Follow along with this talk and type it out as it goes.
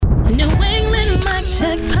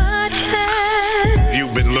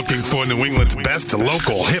New England's best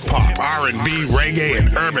local hip-hop, R&B, reggae,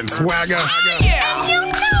 and urban swagger? Oh, yeah, you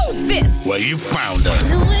know this. Well, you found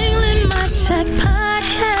us. New England Mic Check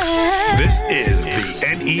Podcast. This is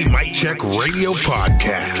the NE Mic Check Radio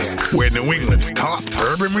Podcast, where New England's top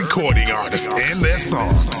urban recording artists and their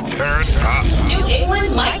songs turn up. New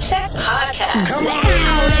England Mic Check Podcast. Come on.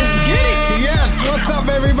 Let's get it. Yes, what's up,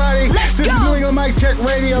 everybody? Let's this go. is New England Mic Check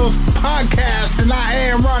Radio's podcast, and I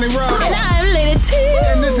am Ronnie Rowe. And I'm Lady T.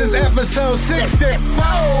 And this is episode 64.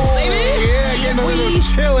 Baby. Yeah, getting a little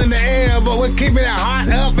chill in the air, but we're keeping it hot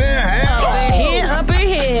up in hell. Up in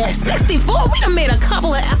here. 64. We done made a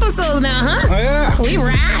couple of episodes now, huh? Yeah. We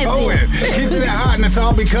rising. Oh, and keeping it hot, and it's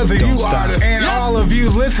all because of you artists and all of you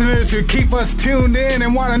listeners who keep us tuned in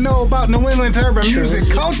and want to know about New England's urban music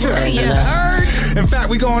culture. You heard? In fact,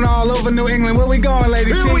 we going all over New England. Where we going,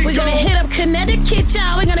 Lady T? We're gonna hit up Connecticut,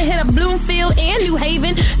 y'all. We're gonna hit up Bloomfield and New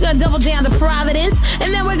Haven. We're gonna double down to Providence,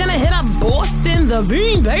 and then we're gonna hit up Boston, the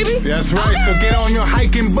Bean, baby. That's right. So get on your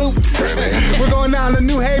hiking boots. We're going down to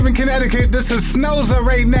New Haven, Connecticut. This is Snowza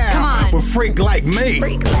right now. Come on. With Freak Like Me.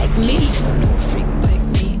 Freak like me. No freak like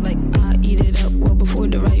me, like I eat it up well before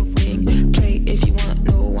the right thing. Play if you want,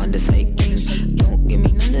 no one to say things. Don't give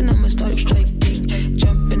me nothing, I'ma start striking.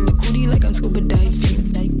 Jump in the cootie like I'm scuba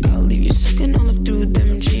diving. I'll leave you sucking all up through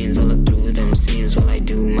them jeans, all up through them seams while I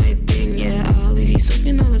do my thing. Yeah, I'll leave you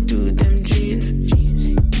sucking all up through them jeans.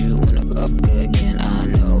 You wanna go up good again, I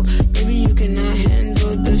know. Baby, you cannot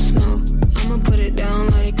handle the snow. I'ma put it down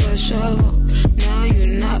like a shovel. Now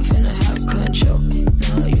you're not finna have control.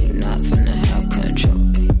 No, you're not finna have control.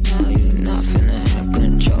 No, you're not finna have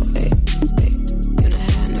control. Hey, hey, you're not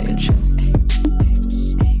have no control.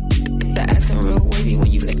 The accent real wavy when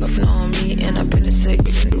you lick up on me. And I've been sick,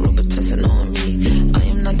 but you rubber testing on me. I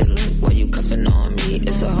am not the link while you cuffing on me.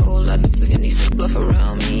 It's a whole lot of niggas need some bluff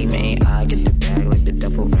around me. Man, I get the bag like the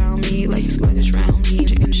devil around me. Like it's sluggish round me.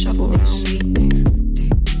 Chicken shuffle around me.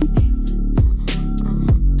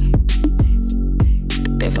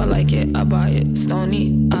 If I like it, I buy it.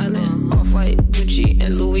 Stony Island, Off-White, Gucci,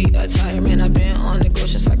 and Louis attire. Man, I've been on the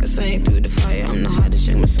ghost just like a saint through the fire. I'm the hottest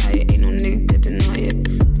shit Messiah, ain't no nigga could deny it.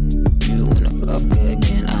 You wanna go up good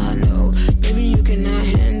again, I know. Baby, you cannot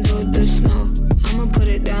handle the snow. I'ma put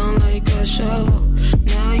it down like a shovel.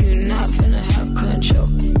 Now you're not finna have control.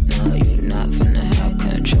 No, you're not finna have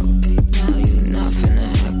control. No, you're not finna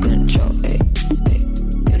have control. Hey, hey,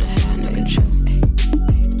 you're not have no control.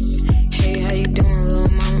 Hey, how you doing, little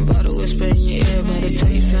mama? About to whisper in your ear, about to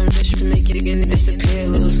tell you something just to make it again and disappear.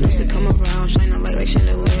 Little snooze to come around, shine a light like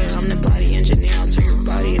chandelier. I'm the body engineer, I'll turn your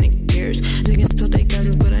body into gears. Niggas still take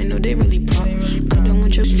guns, but I know they really pop. I don't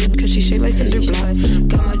want your shit, cause she shake like cinder block.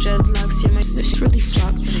 Got my dreadlocks, yeah, my shit really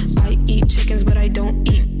flock. I eat chickens, but I don't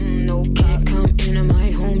eat. No, can't come into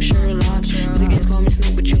my home, Sherlock. Niggas call me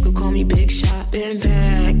Snoop, but you could call me Big Shot. Been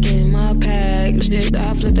back in my pack. Shit,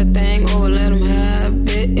 I flip the thing over, let him have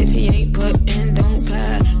it. If he ain't put in, don't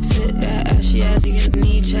pass. Sit that ashy ass against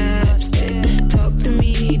knee chapstick. Talk to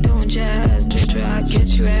me, don't jazz. Bitch, I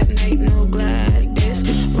get you at night, no Gladys.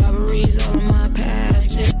 Robberies all in my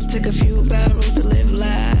past. Took a few bad roads to live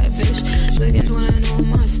lavish. Niggas wanna know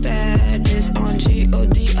my status. On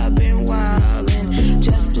G.O.D. I've been wildin'.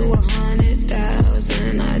 Just blew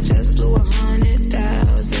 100,000. I just blew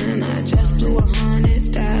 100,000. I just blew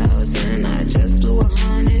 100,000. I just blew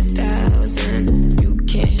 100,000. You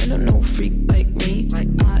can't handle no freak like me. I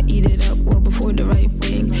eat it up well before the right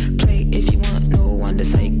wing. Play if you want, no one to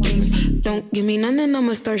psyching. Don't give me none, then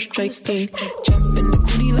I'ma start striking. Jump in the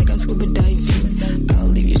cootie like I'm scuba diving. I'll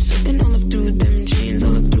leave you soaking all up through them jeans,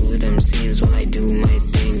 all up through them seams while I do my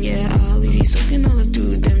thing. Yeah, I'll leave you soaking all up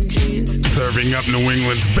through them jeans. Serving up New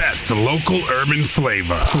England's best local urban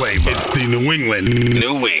flavor. It's the New England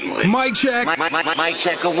Mic Check. Mic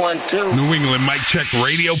check a 1, 2. New England Mic Check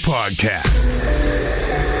Radio Podcast.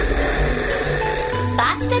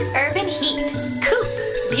 Boston Urban Heat. Coop.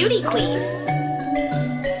 Beauty Queen.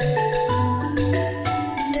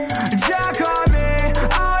 Jack on me,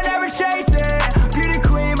 I'll never chase it. Beauty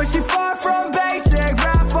queen, but she far from basic.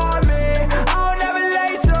 Rap on me, I'll never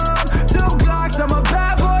lace them. 2 Glocks, I'm a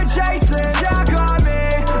bad boy chasing. Jack on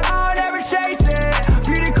me, I'll never chase it.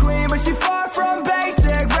 Beauty queen, but she far from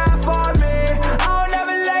basic. Rap on me, I'll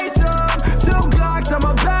never lace them. 2 Glocks, I'm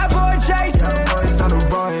a bad boy chasing. Boys on the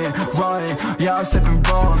run, yeah, I'm sipping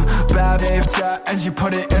bomb. Bad babe chat, and she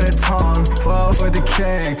put it in a tongue. Fall for the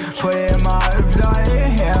king, put it in my blood.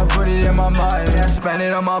 Yeah, put it in my mind, yeah, spend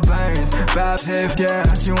it on my veins. Bad safe, yeah,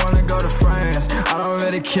 she wanna go to France. I don't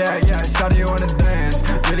really care, yeah, shawty wanna dance.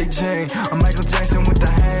 Billie Jean, I'm Michael Jackson with the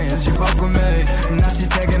hands. She fuck with me, now she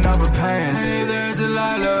taking off her pants. Hey there,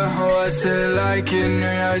 Delilah, oh, what's it like in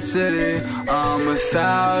New York City? I'm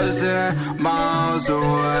 1,000 miles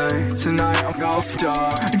away. Tonight I'm off door.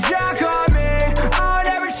 Jack on me, I'll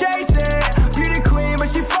never chase it. Beauty queen, but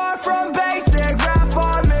she far from basic. Rap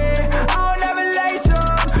for me, I'll never lace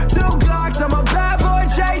them. 2 Glocks, I'm a bad boy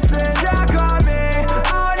chasing. Jack on me,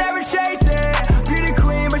 I'll never chase it. Beauty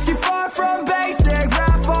queen, but she far from basic.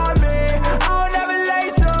 Rap for me, I'll never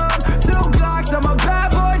lace them. 2 Glocks, I'm a bad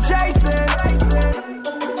boy chasing.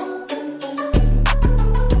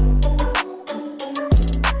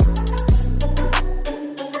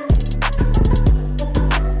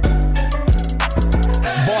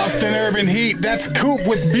 Boston Urban Heat, that's Coop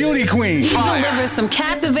with Beauty Queen. He delivers some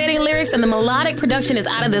captivating lyrics, and the melodic production is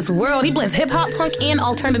out of this world. He blends hip-hop, punk, and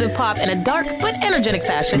alternative pop in a dark but energetic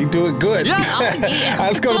fashion. You do it good. Yeah.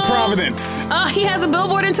 Let's go to Providence. He has a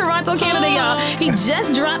billboard in Toronto, Canada, y'all. He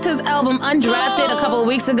just dropped his album Undrafted a couple of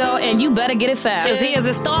weeks ago, and you better get it fast, because he is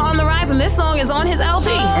a star on the rise, and this song is on his LP.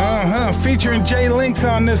 Featuring Jay Links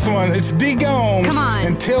on this one. It's D Gomes. Come on.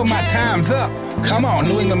 Until My Time's Up. Come on,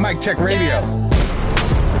 New England Mic Check Radio.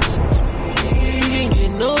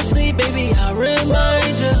 No sleep, baby, I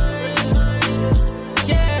remind you.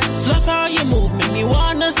 Yeah, love how you move, make me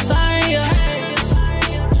wanna sign ya.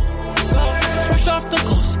 Fresh off the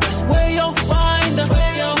coast, that's where you'll find her.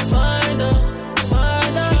 Where you'll find her.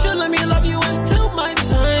 You should let me love you until my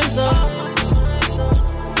time's up.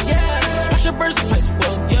 Yeah, I should burst pipes,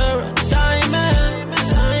 well, you're a diamond.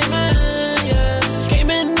 Diamond, yeah.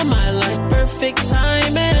 Came into my life, perfect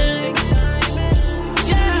timing.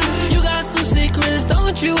 Some secrets,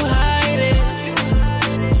 don't you hide it.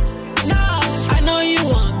 No, I know you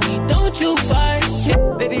want me, don't you fight it.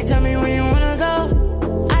 Baby, tell me where you wanna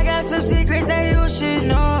go. I got some secrets that you should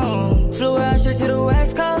know. Flew out straight to the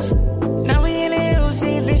West Coast. Now we in the hills,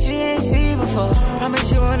 seeing things she ain't seen before.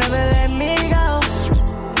 Promise you will never let me go.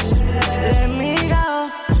 Let me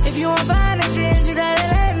go. If you want finer things, you gotta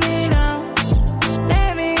let me know.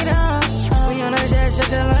 Let me know. We on a jet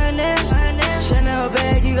straight to London. Chanel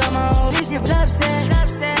bag, you got my own bitch, get upset.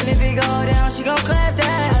 And if it go down, she gon' clap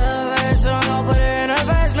that. I love her, so I'm gon' put her in her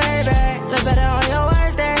first Maybach. Look better on your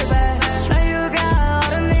worst day, babe. Now you got all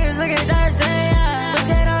them niggas looking thirsty, yeah. But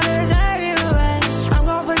they don't deserve you, babe. I'm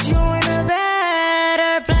gon' put you in a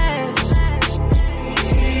better place.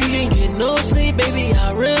 You can't get no sleep, baby,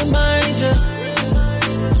 I remind you.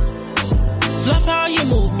 Love how you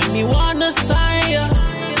move, make me wanna sign ya.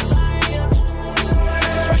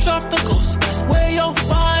 Fresh off the coast, that's where you'll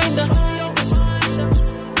find her.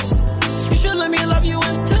 You should let me love you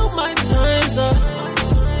until my time's up.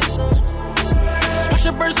 I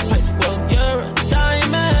should burst pipes, well, you're a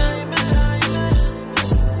diamond.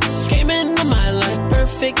 Came into my life,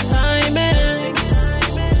 perfect timing.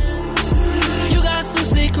 You got some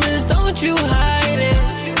secrets, don't you hide it.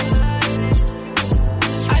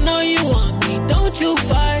 I know you want me, don't you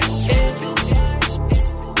fight it.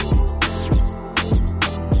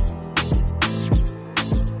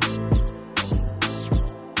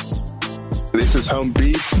 This is Hum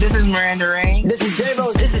Beats. This is Miranda Rain. This is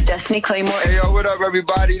J-Bo. This is Destiny Claymore. Hey, yo, what up,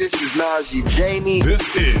 everybody? This is Najee Janey. This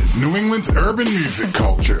is New England's urban music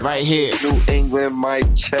culture. Right here. New England Mic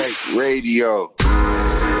Check Radio.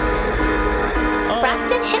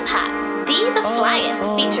 Rockton Hip Hop, D the Flyest,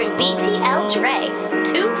 featuring BTL Dre.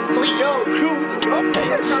 2 Fleet. Yo, crew.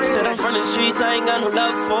 Hey, said I'm from the streets, I ain't got no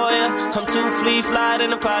love for ya. I'm 2 Fleet, fly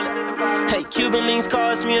than a pilot. Hey, Cuban links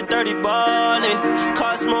cost me a 30 ball. It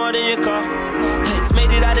cost more than your car. Hey,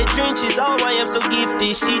 made it out of trenches, oh why I'm so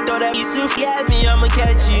gifted. She throw that Yusuf at me, I'ma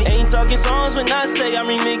catch it. Ain't talking songs when I say I'm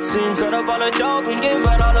remixing. Cut up all the dope and give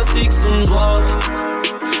out all the fixings. Whoa,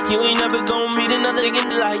 you ain't never gonna meet another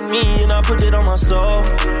nigga like me, and I put it on my soul.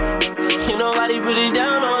 Can't nobody put it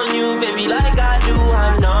down on you, baby, like I do,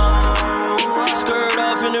 I know. Skirt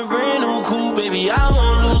off in a brand new coupe, baby, I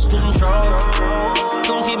won't lose control.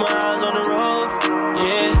 Don't keep my eyes on the road,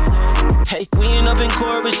 yeah. Hey, we ain't up in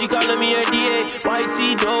court, but she calling me her DA.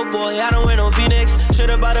 YT dope boy, I don't wear no Phoenix.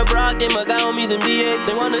 Should've bought a Brock, then my guy on me some DX.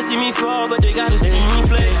 They wanna see me fall, but they gotta see me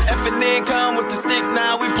flex. F&N come with the sticks,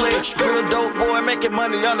 now we play. Real dope boy, making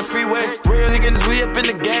money on the freeway. Real niggas, we up in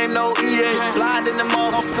the game, no EA. Fly in the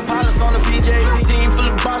motherfucking pilots on the PJ. Team full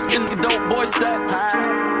of bosses, dope boy stats.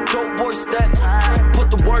 Dope boy stats. Put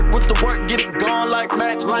the work with the work, get it gone like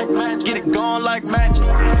match. Get it gone like match.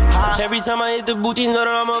 Every time I hit the booties, know that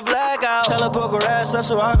I'm a blackout. Tell her poke her ass up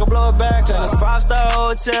so I can blow it back. Turn a 5-star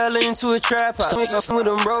hotel into a trap house. With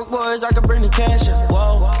them broke boys, I can bring the cash up.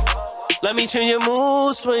 Whoa, let me change your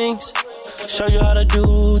mood swings. Show you how to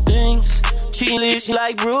do things. Keep it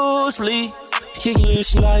like Bruce Lee. Kicking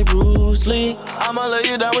loose like Bruce Lee. I'ma lay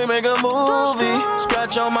you down, we make a movie.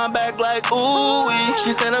 Scratch on my back like ooh-wee.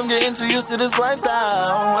 She said I'm getting too used to this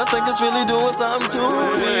lifestyle. I think it's really doing something to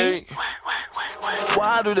me.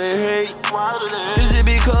 Why do they hate? Is it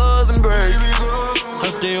because I'm great? I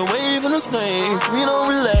stay away from the snakes, we don't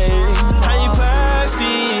relate. How you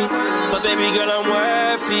perfect, but baby girl I'm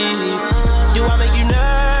worthy. Do I make you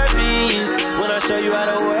nervous when I show you how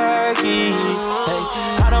to work it? Hey,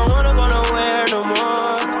 I don't wanna go nowhere no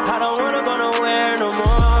more. I don't wanna go nowhere no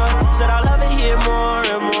more. Said I love it here more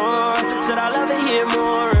and more. Said I love it here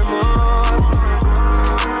more and more.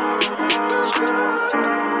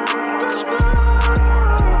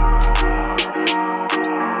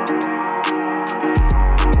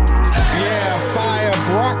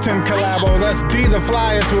 Brockton collabo. That's D the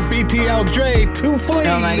Flyest with BTL Dre, Too Fleas.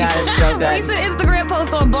 Oh my God, it's so good. Recent Instagram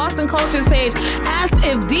post on Boston Culture's page asked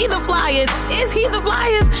if D the Flyest is he the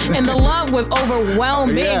Flyest, and the love was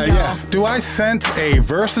overwhelming. Yeah. Do I sense a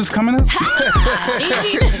versus coming up?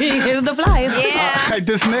 He is the Flyest. Yeah.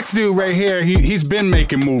 This next dude right here, he's been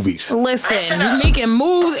making movies. Listen, he's making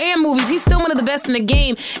moves and movies. He's still one of the best in the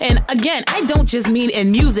game. And again, I don't just mean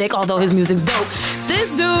in music, although his music's dope. This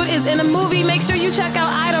dude is in a movie. Make sure you check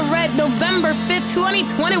out Ida Red, November 5th,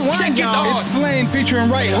 2021. Check it out. It's Slain featuring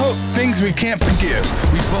Right Hook, Things We Can't Forgive.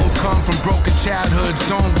 We both come from broken childhoods,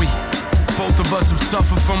 don't we? Both of us have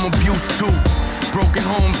suffered from abuse too. Broken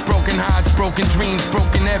homes, broken hearts, broken dreams,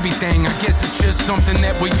 broken everything. I guess it's just something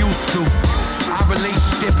that we're used to. Our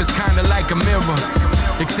relationship is kinda like a mirror,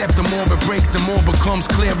 except the more it breaks, the more becomes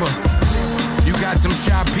clearer. You got some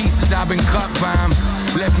sharp pieces, I've been cut by 'em.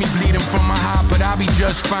 Left me bleeding from my heart, but I'll be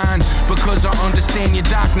just fine. Because I understand your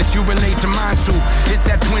darkness, you relate to mine too. It's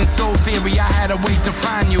that twin soul theory, I had a way to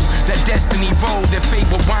find you. That destiny road, that fate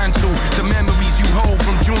will wind to. The memories you hold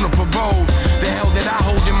from Juniper Road. The hell that I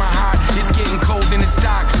hold in my heart, it's getting cold and it's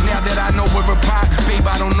dark. Now that I know we're apart, babe,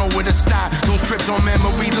 I don't know where to start. Those trips on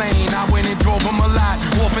memory lane, I went and drove them a lot.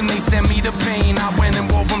 Often they send me the pain, I went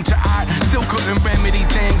and wove them to art. Still couldn't remedy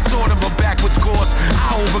things, sort of a backwards course.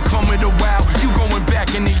 I overcome it a while, you going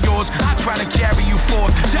back into yours. I try to carry you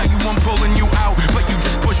forth, tell you I'm pulling you out, but you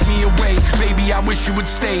just push me away. Baby, I wish you would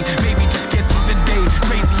stay. Baby, just get through the day.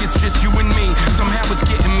 Crazy, it's just you and me. Somehow it's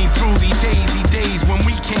getting me through these hazy days when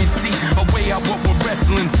we can't see a way out what we're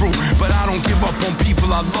wrestling through. But I don't give up on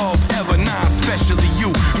people I love ever, nah, especially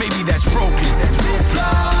you. Maybe that's broken. And we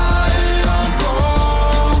fly on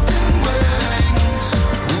broken wings.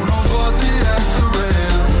 Who knows what the answer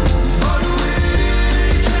is? But we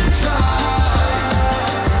can try.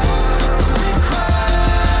 We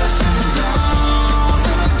crashing down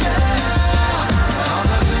again. All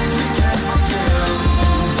the things we can't forgive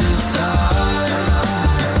this time.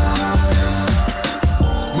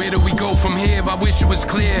 Where do we go from here? I wish it was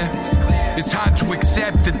clear. It's hard to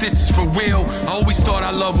accept that this is for real. I always thought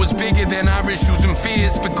our love was bigger than our issues and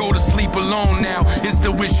fears. But go to sleep alone now and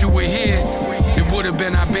still wish you were here. It would have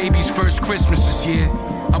been our baby's first Christmas this year.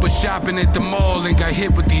 I was shopping at the mall and got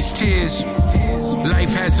hit with these tears.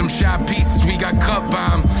 Life had some sharp pieces, we got cut by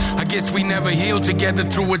 'em. I guess we never healed together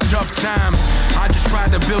through a tough time. I just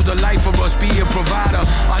tried to build a life for us, be a provider.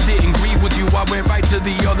 I didn't grieve with you, I went right to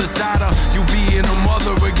the other side of you being a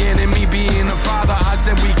mother again and me being a father. I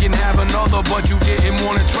said we can have another, but you didn't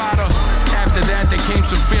want to try to. After that there came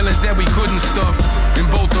some feelings that we couldn't stuff, and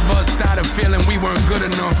both of us started feeling we weren't good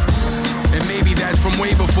enough. And maybe that's from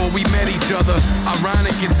way before we met each other.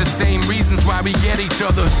 Ironic, it's the same reasons why we get each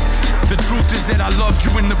other. The truth is that I loved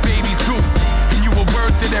you and the baby too, and you were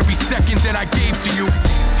worth it every second that I gave to you.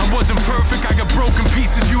 I wasn't perfect, I got broken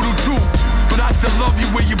pieces, you do too. But I still love you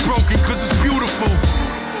where you're broken, cause it's beautiful.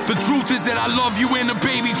 The truth is that I love you and the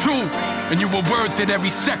baby too, and you were worth it every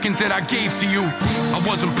second that I gave to you. I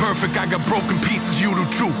wasn't perfect, I got broken pieces, you do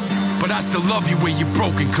too. But I still love you where you're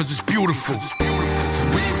broken, cause it's beautiful. Can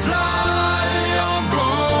we fly on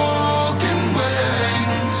broken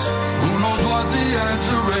wings? Who knows what the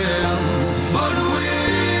answer is? But we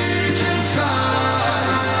can try.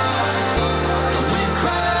 We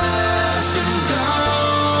crashing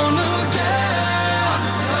down again.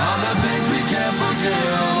 All the things we can't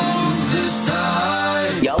forgive this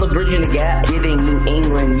time. Y'all are bridging the gap, giving New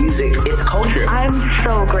England music its culture. I'm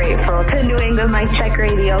so grateful to New England Mic Check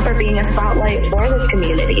Radio for being a spotlight for this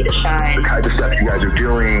community to shine. The type of stuff you guys are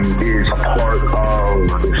doing is a part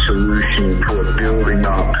of the solution for building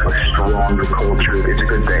up a stronger culture. It's a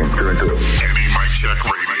good thing through and through. Mic Check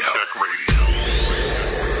Radio.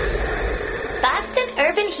 Boston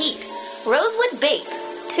Urban Heat. Rosewood Bape.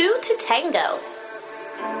 2 to Tango.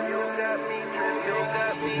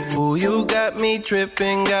 Ooh, Ooh, you got me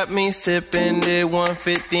tripping, got me sipping. Did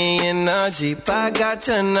 150 in a Jeep. I got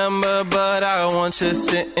your number, but I want you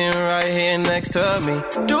sitting right here next to me.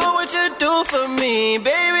 Do what you do for me,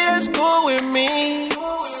 baby, that's cool with me.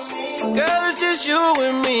 Girl, it's just you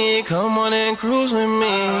and me. Come on and cruise with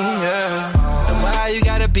me, yeah. And why you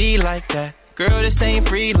gotta be like that? Girl, this ain't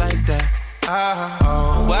free like that.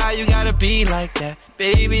 Oh, why you gotta be like that?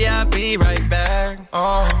 Baby, I'll be right back.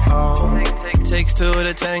 Oh, takes two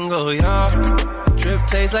to tango, yeah. Trip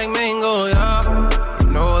tastes like mango, yeah. You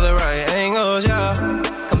know the right angles, yeah.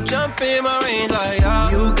 Come jump in my range like, yeah.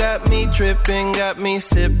 You got me tripping, got me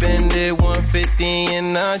sipping. Did 150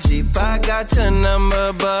 in a Jeep. I got your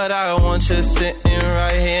number, but I want you sitting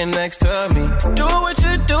right here next to me. Do what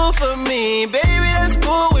you do for me, baby, that's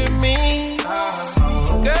cool with me.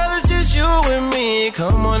 Girl, it's just you and me.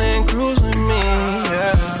 Come on and cruise with me,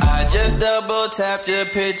 yeah. I just double tapped your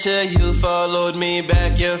picture. You followed me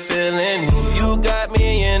back, you're feeling me. You got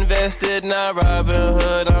me invested, not Robin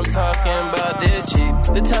Hood. I'm talking about this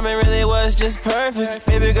cheap. The timing really was just perfect.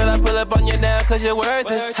 Baby girl, I pull up on you now cause you're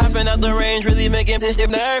worth it. Hopping out the range, really making this shit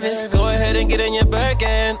nervous. Go ahead and get in your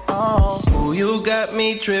Birkin. Oh, ooh, you got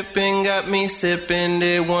me tripping, got me sipping.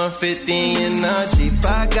 Did 150 in a Jeep.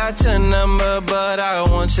 I got your number, but I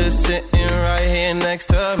want you sitting right here next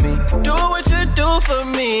to me. Do what you do for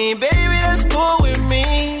me, baby, that's cool with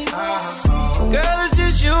me. Girl, it's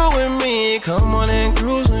just you and me. Come on and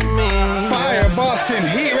cruise with me. Fire, Boston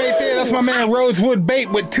Heat right there. That's my man Rosewood Bait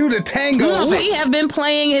with Two to Tango. We have been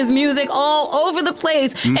playing his music all over the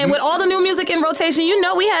place. Mm-hmm. And with all the new music in rotation, you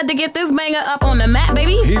know we had to get this banger up on the map,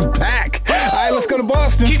 baby. He's back. All right, let's go to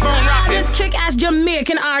Boston. Keep on rocking. This kick-ass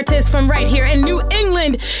Jamaican artist from right here in New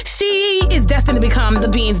England. She is destined to become the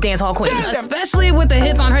Beans dancehall queen, especially with the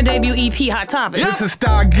hits on her debut EP, Hot Topic. This is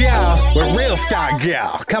Star Gal with Real Star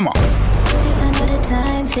Gal. Come on. This another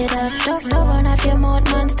time for that. Don't run off your mouth,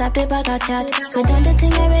 man. Stop the bag of chat. We done the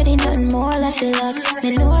thing already, nothing more left to luck.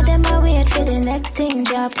 Me know them I wait for the next thing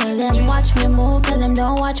drop. Tell them watch me move, tell them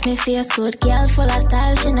don't watch me face. Good girl full of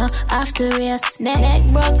style, she know after race. Neck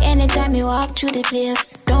broke anytime you walk through the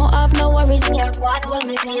place. Don't have no worries, me a quad hold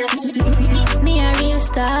me place. Me a real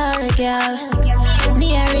star girl.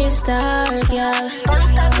 Me a real star girl.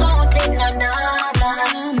 Bank account in no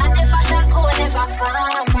normal. And the fashion code never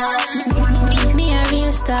formal. Me a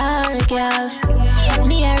real star girl.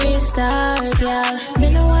 Me a real star girl. Me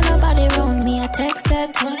no want nobody round me a text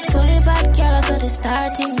set. Fully bad girl, so the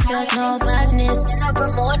starting set. No badness. No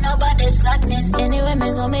promote nobody's slackness. Anyway,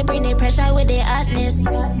 me go, me bring the pressure with the hotness.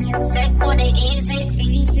 Make money easy.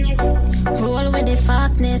 Roll with the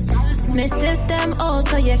fastness. Me system out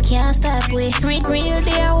so you can't stop with. Real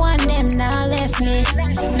dear one, them now left me.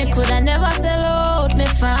 Me coulda never sell out me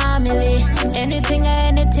family. Anything or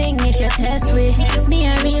anything if you test with. Me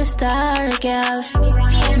a real star girl.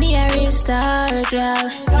 Me a real star girl.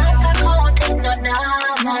 Bank account is not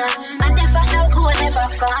normal. And the fashion code never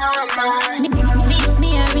formal.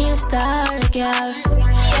 Me a real star girl.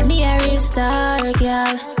 Me a real star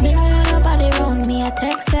girl. Me no want nobody round me a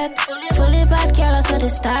text set. Fully bad girl, so the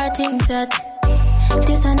starting set.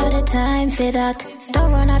 This another time for that.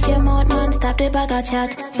 Don't run off your mouth, man, stop the bag of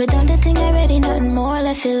chat. We done the thing already, nothing more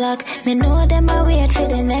left to luck. Me know them I wait for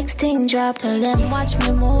the next thing drop. Tell them watch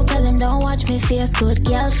me move, tell them don't watch me face. Good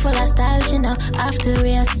girl full of style, she know after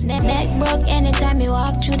race. Neck broke anytime you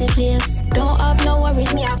walk through the place. Don't have no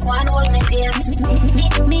worries, me a quad hold me pace.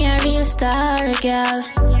 Me a real star girl.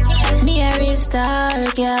 Me a real star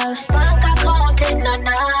girl. Bank account is not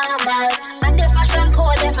normal. And the fashion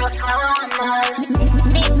code never formal.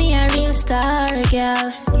 Me a real star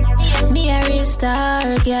girl. Me a real star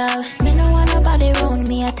girl. Me no want nobody round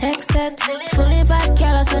me a text set. Fully bad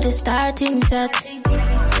girl, so the starting set.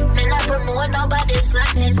 Me not promote nobody's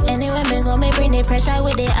slackness. Anyway, me go, me bring the pressure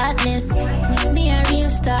with the hotness. Me a real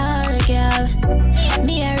star girl.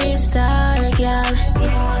 Me a real star girl.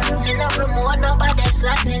 Me not promote nobody's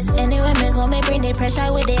slackness. Anyway, me go, me bring the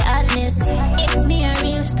pressure with the hotness. Me a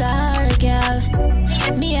real star girl.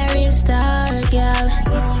 Me a real star girl.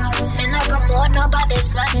 Me not promote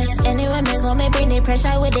nobody's slackness. Anyway, me go, me bring the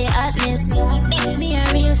pressure with the hotness. Me a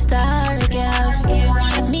real star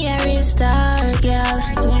girl. Me a real star girl.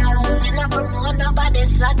 Me not promote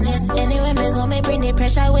nobody's slackness. Anyway, me go, me bring the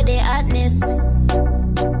pressure with the hotness.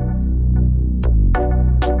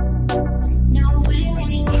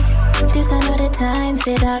 This another time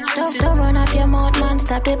for that. Don't run off your mouth, man,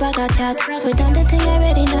 stop the bag of chat. We done the thing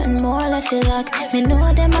already, nothing more left to luck. Me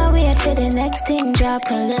know them I wait for the next thing drop.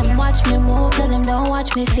 Tell them watch me move, tell them don't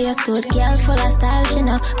watch me face. Good girl full of style, she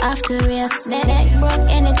know after race. Neck broke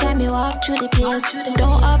anytime you walk through the place.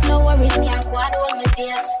 Don't have no worries, me a quad hold me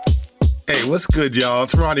pace. Hey, what's good, y'all?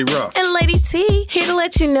 It's Ronnie Ruff. And Lady T, here to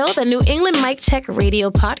let you know the New England Mic Check Radio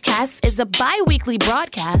podcast is a bi-weekly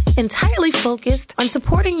broadcast entirely focused on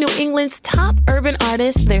supporting New England's top urban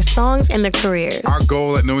artists, their songs, and their careers. Our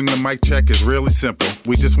goal at New England Mic Check is really simple.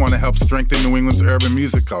 We just want to help strengthen New England's urban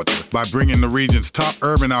music culture by bringing the region's top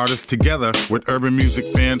urban artists together with urban music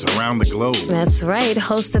fans around the globe. That's right.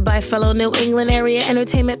 Hosted by fellow New England area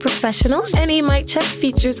entertainment professionals, NE Mic Check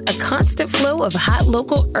features a constant flow of hot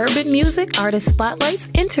local urban music, artist spotlights,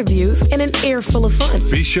 interviews, and an air full of fun.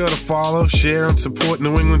 Be sure to follow, share, and support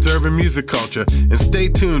New England's urban music culture, and stay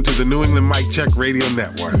tuned to the New England Mic Check Radio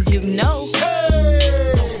Network. You know.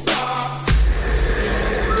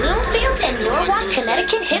 Bloomfield and Norwalk,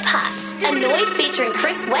 Connecticut hip hop. Annoyed featuring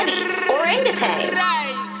Chris Webby, Orangutan.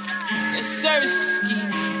 Yes, sir.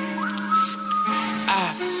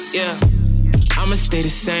 Yeah. I'ma stay the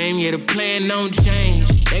same, yeah, the plan don't change.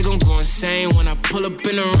 They gon' go insane when I pull up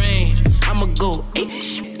in the range. I'ma go,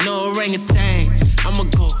 no orangutan. I'ma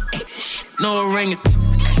go, no orangutan.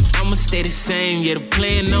 I'ma stay the same, yeah, the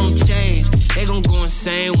plan don't change. They gon' go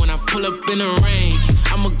insane when I pull up in the range.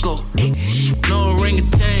 I'ma go, no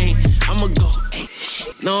orangutan. I'ma go,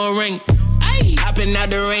 no orangutan. Hopping out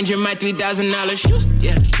the range in my $3,000 shoes,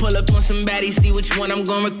 yeah. Pull up on some baddies, see which one I'm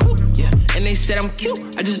gon' recruit, yeah. And they said I'm cute,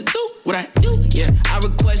 I just do what I do, yeah. I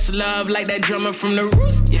request love like that drummer from the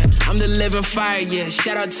roots, yeah. I'm the living fire, yeah.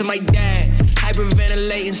 Shout out to my dad.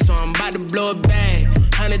 Hyperventilating, so I'm about to blow a bag.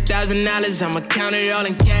 $100,000, I'ma count it all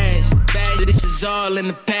in cash. Bad, this is all in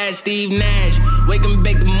the past, Steve Nash. Wake and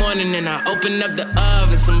bake the morning and I open up the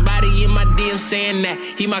oven. Somebody in my DM saying that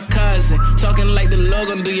he my cousin. Talking like the Lord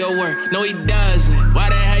gon' do your work. No, he doesn't. Why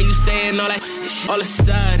the hell you saying all that? All of a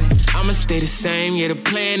sudden, I'ma stay the same. Yeah, the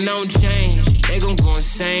plan don't change. They gon' go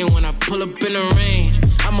insane when I pull up in the range.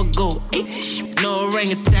 I'ma go, no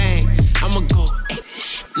orangutan. I'ma go,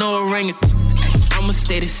 no orangutan. I'ma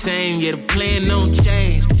stay the same. Yeah, the plan don't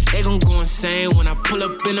change. They gon' go insane when I pull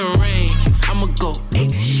up in the range. I'ma go,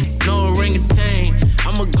 no orangutan.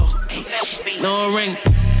 I'ma go, no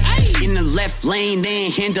orangutan. In the left lane, they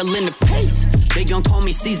ain't handling the pace. They gon' call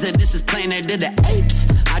me Caesar, this is Planet of the Apes.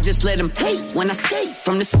 I just let them hate when I skate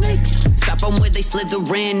from the snakes. Stop them where they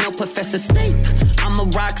slithering, no Professor Snape. I'm a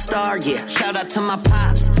rock star, yeah, shout out to my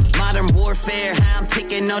pops. Modern warfare, how I'm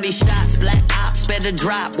taking all these shots. Black ops better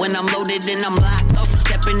drop when I'm loaded and I'm locked up.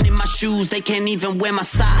 Stepping in my shoes, they can't even wear my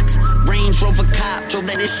socks. Range Rover cop, drove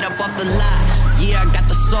that ish up off the lot. Yeah, I got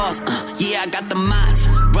the sauce, yeah, I got the mots.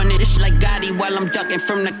 Running this shit like Gotti while I'm ducking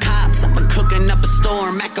from the cops. I've been cooking up a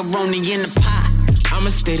storm, macaroni in the pot. I'ma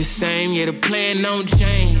stay the same, yeah, the plan don't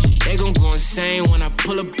change. They gon' go insane when I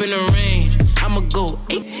pull up in the range. I'ma go,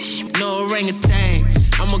 no orangutan.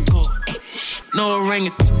 I'ma go, no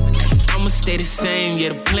orangutan. I'ma stay the same, yeah,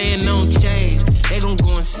 the plan don't change. They gon'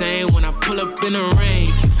 go insane when I pull up in the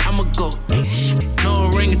range. I'ma go, no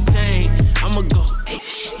orangutan. I'ma go,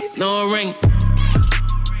 no orangutan.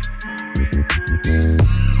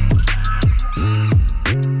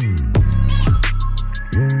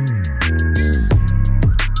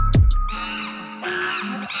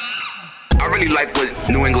 I really like what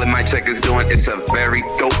New England Mic Check is doing. It's a very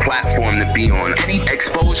dope platform to be on. Any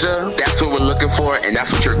exposure, that's what we're looking for, and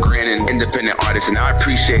that's what you're granting independent artists, and I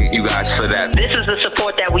appreciate you guys for that. This is the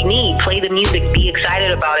support that we need. Play the music, be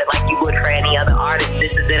excited about it like you would for any other artist.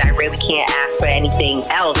 This is it. I really can't ask for anything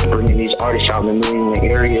else. Bringing these artists out in the New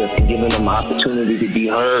England area and giving them an opportunity to be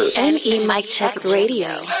heard. NE Mic Check Radio.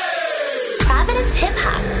 Providence Hip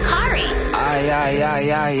Hop. Kari.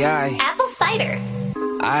 Aye. Apple Cider.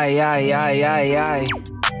 Aye.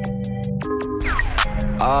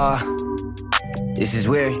 This is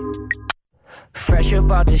weird. Fresh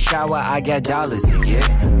up out the shower, I got dollars to get.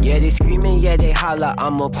 Yeah, they screaming, yeah, they holler,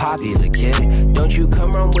 I'm a popular kid. Don't you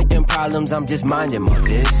come run with them problems, I'm just minding my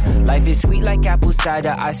biz. Life is sweet like apple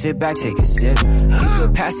cider, I sit back, take a sip. You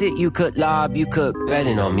could pass it, you could lob, you could bet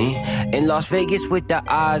it on me. In Las Vegas with the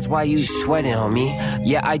odds, why you sweating on me?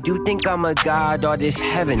 Yeah, I do think I'm a god, all this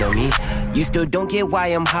heaven on me. You still don't get why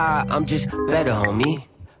I'm high, I'm just better, homie.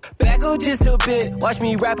 Back up just a bit, watch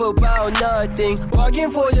me rap about nothing. Bargain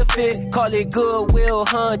for the fit, call it Goodwill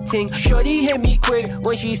Hunting. Shorty hit me quick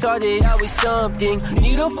when she saw that I was something.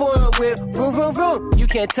 Need her for a whip, vroom, vroom, vroom. You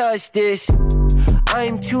can't touch this.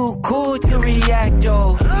 I'm too cool to react,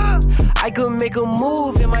 though. I could make a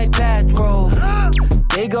move in my bathrobe.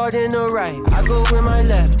 They guard in the right, I go in my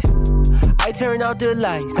left. I turn out the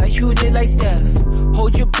lights, I shoot it like Steph.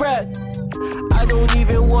 Hold your breath, I don't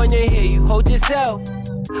even wanna hear you. Hold this out.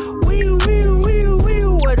 Wee,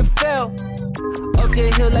 what a fell. Up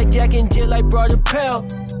the hill like Jack and Jill, like brought a pal.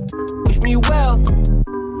 Wish me well.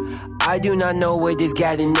 I do not know what is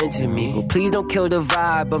getting into me, but please don't kill the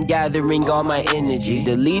vibe. I'm gathering all my energy.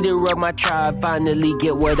 The leader of my tribe finally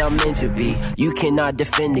get what I'm meant to be. You cannot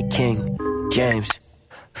defend the king, James.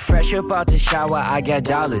 Fresh up out the shower, I got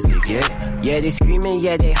dollars to get. Yeah, they screaming,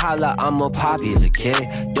 yeah, they holler, I'm a popular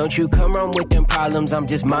kid. Don't you come around with them problems, I'm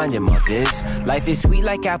just minding my biz. Life is sweet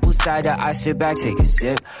like apple cider, I sit back, take a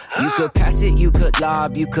sip. You could pass it, you could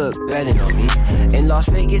lob, you could bet it on me. In Las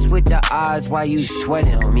Vegas with the odds, why you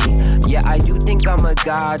sweating on me? Yeah, I do think I'm a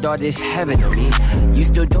god, all this heaven on me. You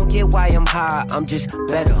still don't get why I'm high, I'm just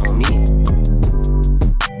better, homie.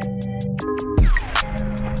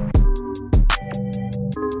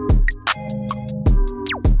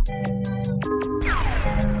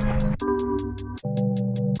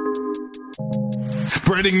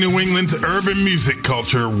 Spreading New England's urban music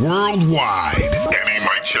culture worldwide. NE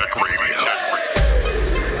Mic Check Radio.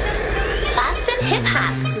 Boston Hip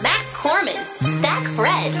Hop, Matt Corman, Stack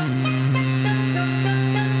Red.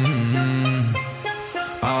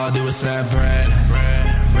 All I do is stack bread,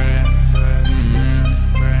 bread, bread,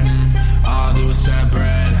 bread. All I do is stack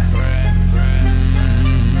bread, bread, bread.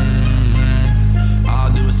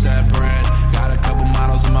 All I do is stack bread. Got a couple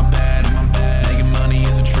models in my bed, making money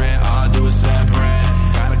is a trend. All I do is stack bread.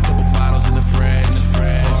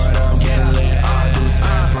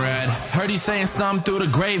 Heard you saying something through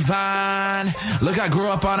the grapevine. Look, I grew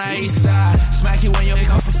up on the east side. Smack you when your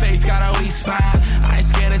off her face got a weak spine. I ain't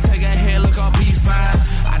scared to take a hit, look, I'll be fine.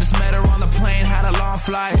 I just met her on the plane, had a long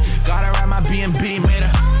flight. Got her at my B&B, made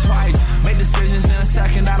her twice. Made decisions in a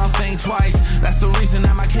second, I don't think twice. That's the reason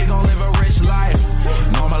that my kid gon' live a rich life.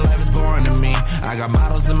 Normal life is boring to me. I got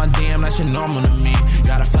models in my DM, that shit normal to me.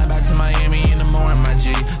 Gotta fly back to Miami in the morning, my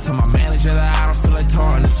G. Tell my manager that I don't feel like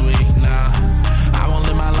touring this week, nah. I won't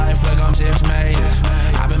live my life like I'm just made.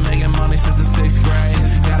 I've been making money since the 6th grade.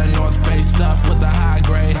 Got a North Face stuff with the high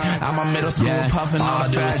grade. I'm a middle school puffin' on a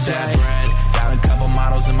fat day. Got a couple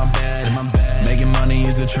models in my bed. Making money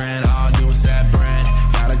is the trend. All I do is that bread.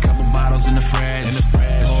 Got a couple bottles in the fridge.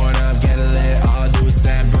 Pour it up, get it lit. All I do is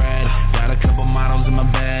that bread. Got a couple models in my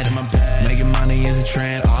bed. Making money is a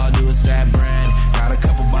trend. All I do is that bread. Got a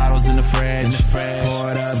couple bottles in the fridge.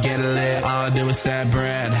 Pour it up, get it lit. All I do is that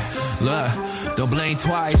bread. Look, don't blink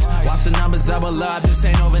twice. Watch the numbers double up, this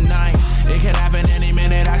ain't overnight. It could happen any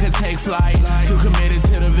minute, I could take flight. Too committed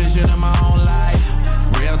to the vision of my own life.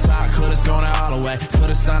 Real talk, could've thrown it all away.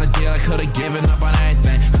 Could've signed a deal, I could've given up on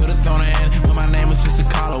anything. Could've thrown it in when my name was just a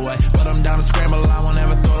call away. But I'm down to scramble, I won't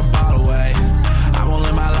ever throw the ball away. I won't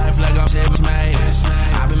live my life like I'm shit made.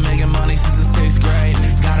 I've been making money since the 6th grade.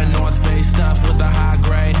 Got a North Face stuff with the high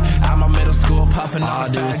grade. I'm a middle school puffin' all I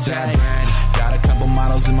do is that bread. Got a couple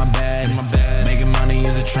models in my bed. Making money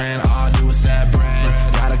is a trend. All I do is that bread.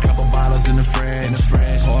 Got a couple bottles in the fridge.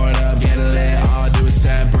 Pour it up, get it lit. All I do is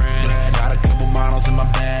that bread. Got a couple models in my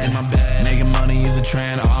bed. Making money is a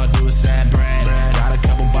trend. All I do is that bread. Got a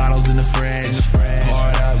couple bottles in the fridge. Pour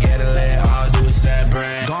it up, get it lit. All I do is that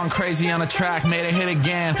bread. Going crazy on the track, made a hit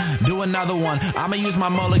again. Do another one, I'ma use my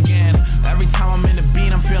mulligan. Every time I'm in the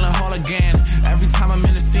beat, I'm feeling whole again. Every time I'm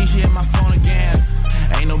in the scene, she hit my phone again.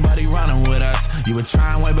 Ain't nobody running with us. You were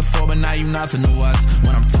trying way before, but now you nothing to us.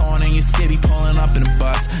 When I'm touring in your city, pulling up in a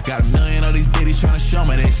bus. Got a million of these biddies trying to show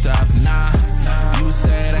me they stuff. Nah, you would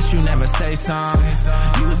say that you never say something.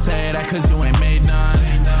 You would say that cause you ain't made none.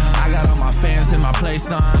 I got all my fans in my place,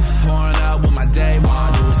 son. Pouring up with my day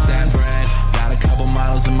one. Do is that bread. Got a couple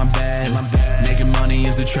models in my bed. Making money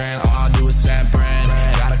is the trend. All I do is that bread.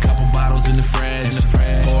 Got a couple bottles in the fridge.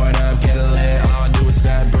 Pour it up, get it lit. All I do is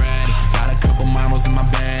that bread. Got a couple models in my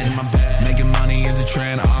bed. Making money is a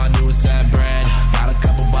trend. All I do is that bread. Got a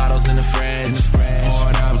couple bottles in the fridge. Pour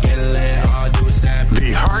it up, get it lit. All I do is that bread.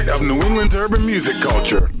 The heart of New England's urban music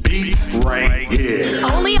culture beats right here.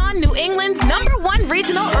 Only on New England's #1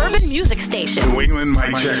 regional urban music station. New England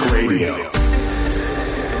Mic Check Radio.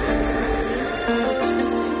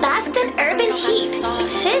 Boston Urban Heat,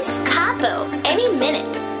 Shiz Capo, any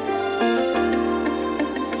minute.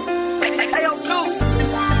 Hey, yo, Blue.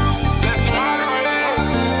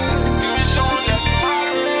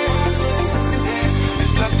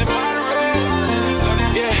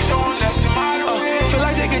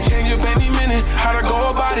 How'd I go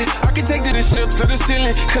about it? I can take this shit to the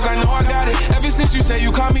ceiling, cause I know I got it. Ever since you say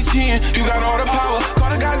you caught me cheating, you got all the power. Call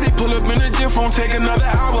the guys, they pull up in the gym, phone, take another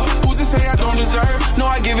hour. Who's to say I don't deserve? No,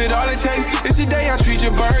 I give it all it takes. It's your day, I treat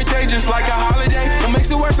your birthday just like a holiday. What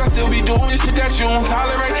makes it worse, I still be doing shit that you don't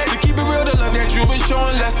tolerate. To keep it real, the love that you been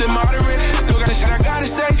showing, less than moderate. Still got the shit I gotta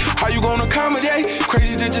say, how you gonna accommodate?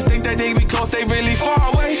 Crazy to just think that they be close, they really far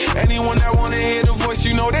away. Anyone that wanna hear the voice,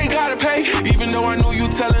 you know they gotta pay. Even though I know you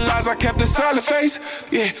telling lies, I kept a solid face.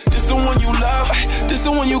 Yeah, this the one you love. This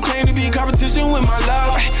the one you claim to be in competition with my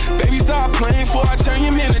love. Baby, stop playing before I turn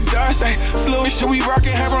you in the dust. Slow as shit, we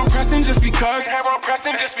rockin', hair on pressing just because.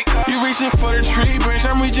 You reaching for the tree branch,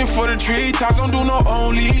 I'm reaching for the tree tops. Don't do no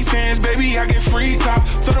OnlyFans, baby, I get free top.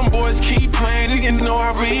 So them boys keep playing, you know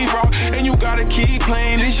I read raw. And you gotta keep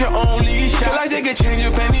playing, this your only shot. Feel like they could change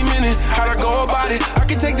up any minute, how'd I go about it? I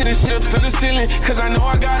can take this shit up to the ceiling, cause I know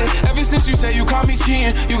I got it. Ever since you say you caught me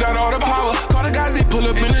cheating, you got all the power. Call the guys, they pull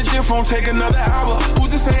up in the gym, phone take another hour.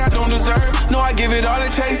 Who's to say I don't deserve? No, I give it all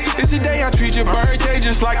it takes. It's a day I treat your birthday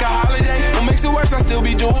just like a holiday. What makes it worse, I still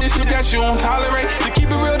be doing shit that you don't tolerate. To keep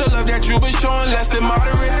it real, the love that you been showing, less than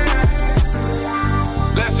moderate.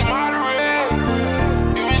 Less than moderate.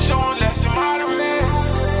 You been showing less than moderate.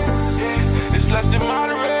 Yeah, it's less than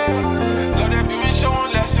moderate. Love that you been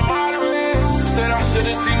showing less than moderate. Said I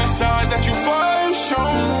should've seen the signs that you first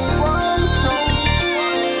shown.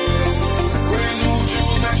 Brand new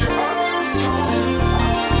jewels, match your earth tone.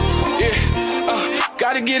 Yeah,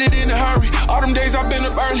 gotta get it in a hurry. All them days I've been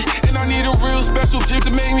up early, and I need a real special chick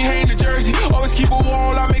to make me hang the jersey. Always keep a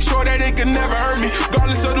wall, I make sure that they can never hurt me.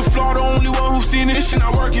 Regardless of the flaw, the only one who's seen this shit,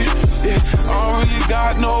 I work it. Yeah, I don't really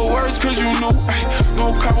got no words, cause you know,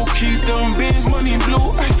 no couple keep them bins, money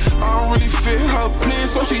blue. I don't really fit her plan,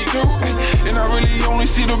 so she do. And I really only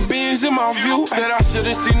see the bins in my view. Said I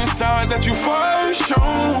should've seen the signs that you first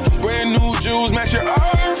shown. Brand new jewels, match your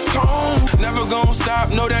earth tone. Never gon' stop,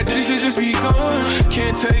 know that this shit just begun.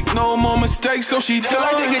 Can't take no more mistakes, so she feel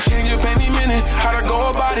like they can change up any minute. How'd I go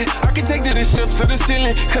about it? I can take this shit to the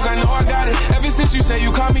ceiling, cause I know I got it. Ever since you say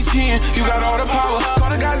you caught me cheating, you got all the power. Call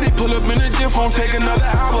the guys, they pull up in the gym, phone take another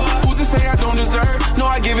hour. Who's to say I don't deserve? No,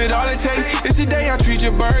 I give it all it takes. It's a day I treat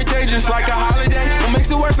your birthday just like a holiday. What makes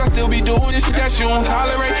it worse, I still be doing this shit that you don't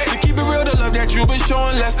tolerate. To keep it real, the love that you been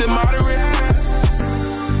showing, less than moderate.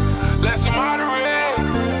 Less than moderate.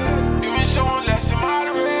 You been showing less than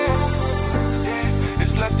moderate. Yeah,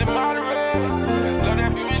 it's less than moderate. Love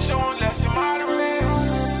that you been showing less than moderate.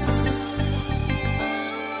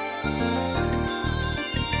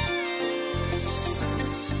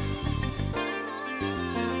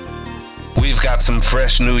 We've got some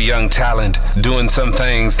fresh new young talent doing some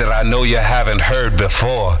things that I know you haven't heard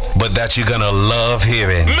before, but that you're gonna love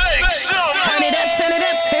hearing. Turn it up, turn it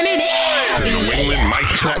up, turn it up. The New England Mic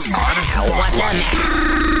Check Artist Spotlight.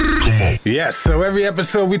 Come on. Yes, so every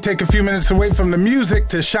episode we take a few minutes away from the music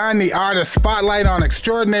to shine the artist spotlight on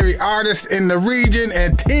extraordinary artists in the region.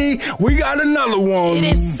 And T, we got another one. It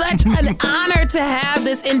is such an honor to have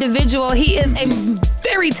this individual. He is a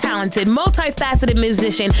very talented, multifaceted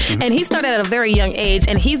musician, and he started at a very young age,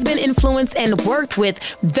 and he's been influenced and worked with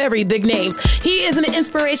very big names. He is an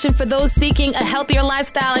inspiration for those seeking a healthier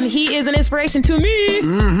lifestyle, and he is an inspiration to me.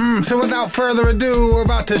 So without further ado, we're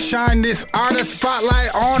about to shine this artist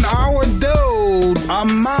spotlight on our dude,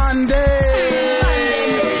 Amande.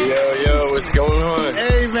 Yo, what's going on?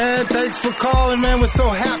 Hey, man, thanks for calling, man. We're so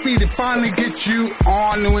happy to finally get you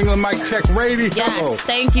on New England Mic Check Radio. Yes,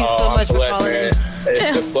 thank you so much for calling in.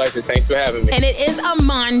 It's a pleasure. Thanks for having me. And it is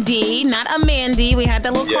Amande, not Amandi. We had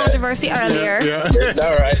that little controversy earlier. Yeah. It's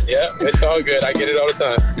all right. Yeah, it's all good. I get it all the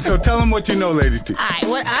time. So tell them what you know, Lady T. All right,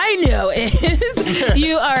 what I know is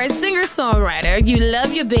you are a singer-songwriter. You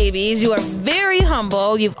love your babies. You are very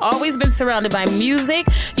humble. You've always been surrounded by music.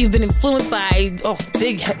 You've been influenced by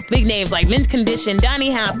big names like Mint Condition,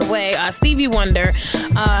 Donny Hathaway, Stevie Wonder.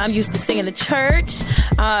 I'm used to singing the church.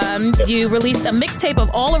 You released a mixtape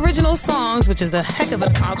of all original songs, which is a heck of an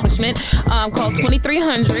accomplishment, called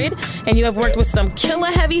 2300. And you have worked with some killer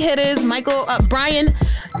heavy hitters, Brian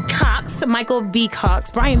Cox, Michael B.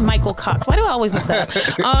 Cox, Brian Michael Cox. Why do I always mix that up?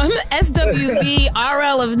 SWV,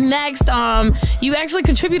 RL of Next. You actually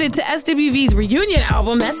contributed to SWV's reunion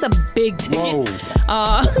album. That's a big ticket.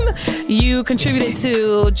 You contributed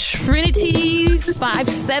to Trinity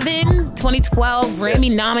 5-7, 2012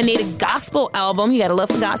 Grammy-nominated gospel album. You got a love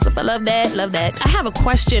for gospel. I love that. Love that. I have a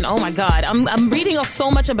question. Oh my God. I'm reading off so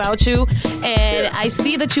much about you, and I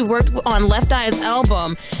see that you worked on Left Eye's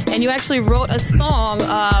album, and you actually wrote a song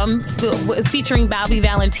featuring Bobby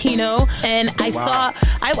Valentino. And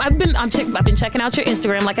I've been checking out your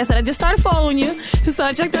Instagram. Like I said, I just started following you, so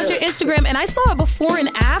I checked out your Instagram, and I saw a before and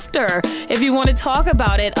after. If you want to talk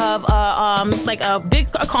about it, of like a big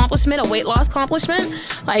accomplishment, a weight loss accomplishment,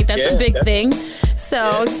 like that's a big thing.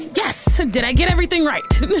 So Yes. Did I get everything right?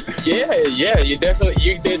 Yeah. You definitely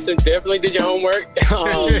did your homework. It's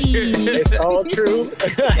all true.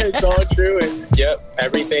 It's all true. And yep,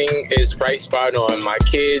 everything is right spot on. My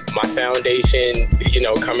kids, my foundation,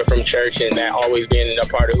 coming from church and that always being a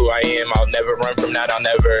part of who I am. I'll never run from that.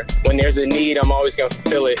 When there's a need, I'm always going to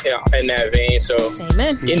fulfill it in that vein. So,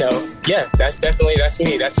 amen. That's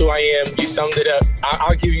me. That's who I am. You summed it up.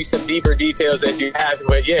 I'll give you some deeper details as you ask,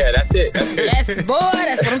 but yeah, that's it. That's good. Yes, boy,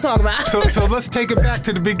 that's what I'm talking about. So let's take it back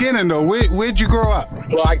to the beginning, though. Where'd you grow up?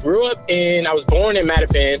 Well, I was born in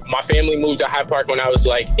Mattapan. My family moved to Hyde Park when I was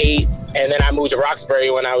like 8, and then I moved to Roxbury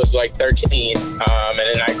when I was like 13. And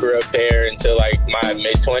then I grew up there until like my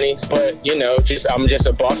mid-20s. But, I'm just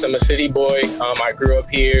a boss. I'm a city boy. I grew up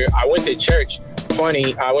here. I went to church.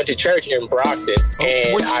 Funny, I went to church in Brockton,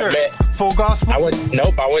 and which I church? met Full Gospel. I went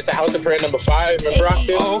to House of Prayer number 5 in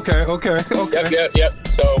Brockton. Oh, okay. Yep.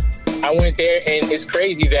 So I went there, and it's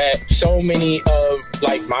crazy that so many of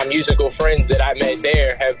like my musical friends that I met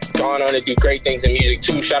there have gone on to do great things in music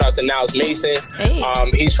too. Shout out to Niles Mason. Hey.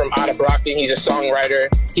 He's from out of Brockton. He's a songwriter.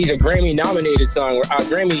 He's a Grammy-nominated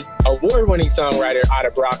Grammy award-winning songwriter out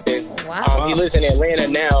of Brockton. Wow. He lives in Atlanta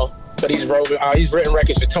now. But he's written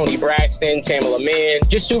records for Tony Braxton, Tamala Mann,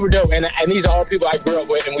 just super dope. And these are all people I grew up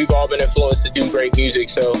with, and we've all been influenced to do great music.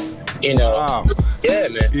 So, wow. Yeah,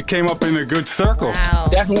 man. You came up in a good circle. Wow.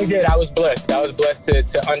 Definitely did. I was blessed.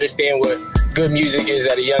 To understand what good music is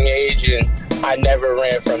at a young age, and I never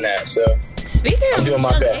ran from that. So. Speaking I'm of doing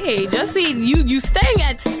my best. age, I see you staying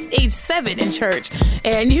at age 7 in church,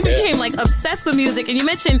 and you became like obsessed with music. And you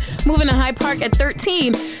mentioned moving to Hyde Park at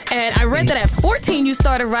 13, and I read that at 14 you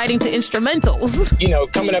started writing to instrumentals.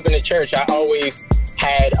 Coming up in the church, I always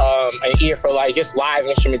had an ear for like just live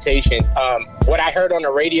instrumentation. What I heard on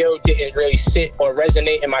the radio didn't really sit or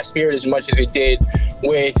resonate in my spirit as much as it did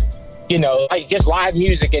with like just live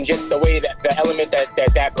music and just the way that the element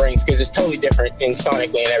that brings, because it's totally different in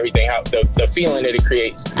sonically and everything, how the feeling that it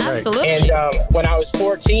creates. Absolutely. And when I was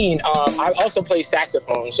 14, I also played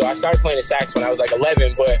saxophone. So I started playing the sax when I was like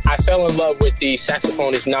 11, but I fell in love with the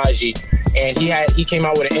saxophonist Najee, and he came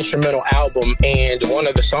out with an instrumental album, and one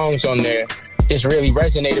of the songs on there just really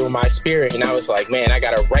resonated with my spirit, and I was like, man, I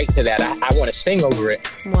gotta write to that. I want to sing over it.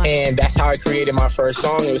 Wow. And that's how I created my first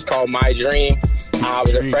song. It was called My Dream. I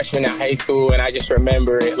was a freshman in high school, and I just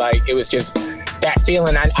remember it like it was just that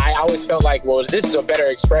feeling. I always felt like, well, this is a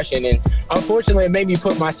better expression, and unfortunately it made me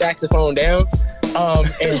put my saxophone down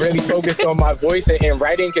and really focus on my voice and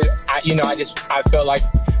writing, because I felt like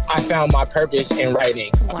I found my purpose in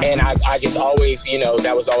writing. Wow. And I just always,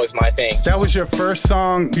 that was always my thing. That was your first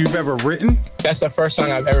song you've ever written? That's the first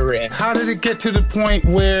song I've ever written. How did it get to the point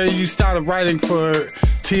where you started writing for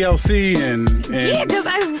TLC and Yeah, because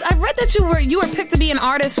I read that you were picked to be an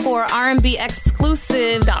artist for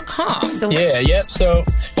RnBExclusive.com. So So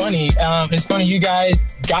it's funny. You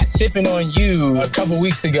guys got Sippin' on You a couple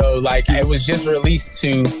weeks ago. Like, it was just released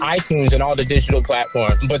to iTunes and all the digital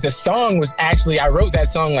platforms. But the song was actually, I wrote that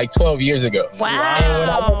song like 12 years ago.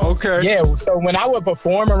 Wow. Okay. Yeah, so when I would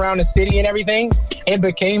perform around the city and everything, it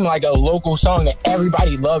became like a local song that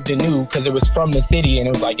everybody loved and knew because it was from the city, and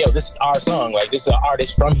it was like, yo, this is our song. Like, this is an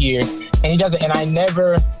artist from here, and he does it. And I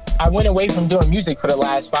went away from doing music for the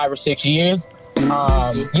last 5 or 6 years.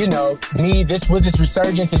 With this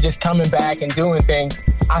resurgence and just coming back and doing things,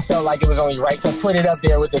 I felt like it was only right to put it up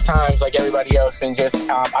there with the times like everybody else, and just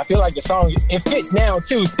I feel like the song, it fits now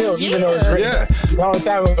too still, even though it's written a long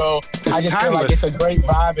time ago. I just feel like it's a great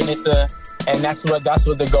vibe, and that's what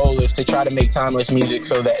the goal is, to try to make timeless music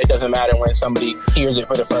so that it doesn't matter when somebody hears it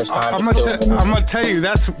for the first time. I'm gonna tell you,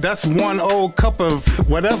 that's one old cup of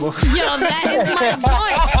whatever. Yo, that is my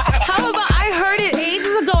joint. How about, I heard it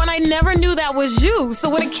ages ago and I never knew that was you. So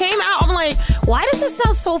when it came out, I'm like, why does it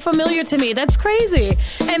sound so familiar to me? That's crazy.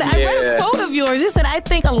 And I read a quote of yours. You said, I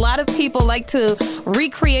think a lot of people like to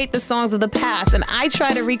recreate the songs of the past, and I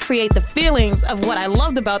try to recreate the feelings of what I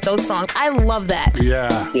loved about those songs. I love that.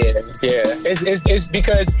 Yeah. It's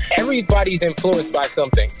because everybody's influenced by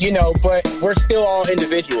something, but we're still all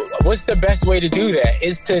individuals. What's the best way to do that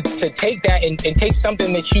is to take that and take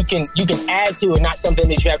something that you can add to, and not something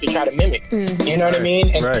that you have to try to mimic. Mm-hmm. You know what I mean?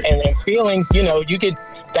 And feelings,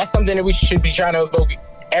 that's something that we should be trying to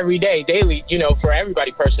every day, daily, you know, for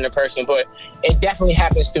everybody, person to person, but it definitely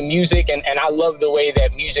happens through music, and I love the way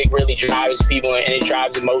that music really drives people, and it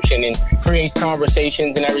drives emotion and creates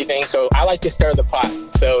conversations and everything. So I like to stir the pot.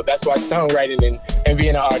 So that's why songwriting and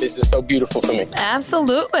being an artist is so beautiful for me.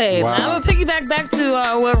 Absolutely. Wow. I'm gonna piggyback back to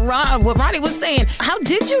what Ronnie was saying. How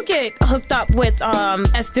did you get hooked up with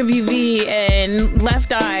SWV and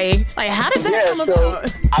Left Eye? Like, how did that come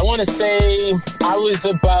about? I want to say I was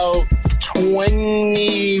about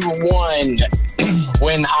 21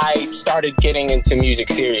 when I started getting into music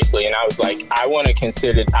seriously, and I was like, I want to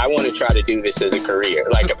try to do this as a career,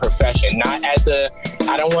 like a profession, not as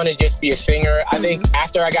I don't want to just be a singer. I think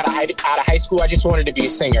after I got out of high school, I just wanted to be a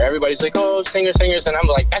singer. Everybody's like, oh, singers, and I'm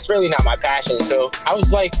like, that's really not my passion. So I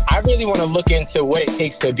was like, I really want to look into what it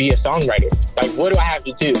takes to be a songwriter. Like, what do I have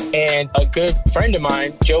to do? And a good friend of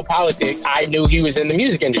mine, Joe Politics, I knew he was in the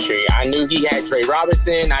music industry. I knew he had Dre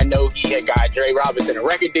Robertson. I know he had got Dre Robertson a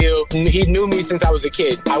record deal. He knew me since I was a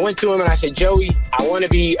kid. I went to him and I said, Joey, I want to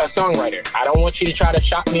be a songwriter. I don't want you to try to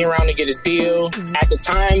shop me around to get a deal. At the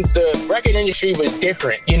time, the record industry was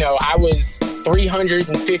different. You know, I was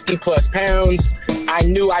 350 plus pounds. I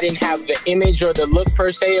knew I didn't have the image or the look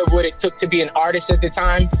per se of what it took to be an artist at the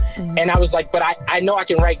time. And I was like, but I know I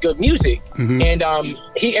can write good music. And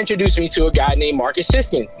he introduced me to a guy named Marcus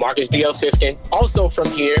Siskin, Marcus D.L. Siskin. Also from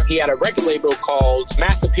here, he had a record label called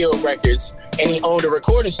Mass Appeal Records, and he owned a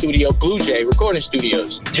recording studio, Blue Jay Recording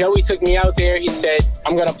Studios. Joey took me out there. He said,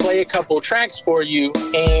 I'm going to play a couple tracks for you.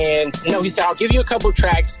 And he said, I'll give you a couple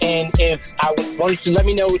tracks, and if I want you to let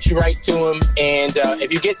me know what you write to them, and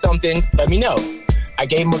if you get something, let me know. I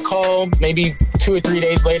gave him a call maybe 2 or 3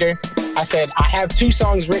 days later. I said, I have 2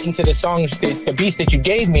 songs written to the songs, the beats that you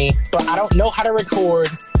gave me, but I don't know how to record,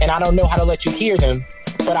 and I don't know how to let you hear them.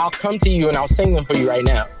 But I'll come to you and I'll sing them for you right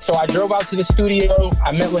now. So I drove out to the studio.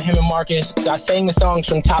 I met with him and Marcus. I sang the songs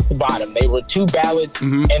from top to bottom. They were 2 ballads,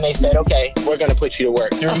 and they said, okay, we're going to put you to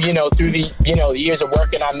work. Through the years of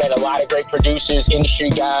working, I met a lot of great producers,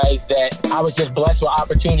 industry guys that I was just blessed with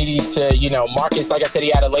opportunities to, Marcus, like I said,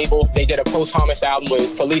 he had a label. They did a post-Hummus album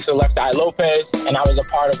with Felisa Left Eye Lopez, and I was a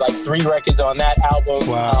part of like 3 records on that album.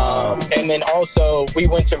 Wow. And then also we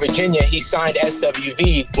went to Virginia. He signed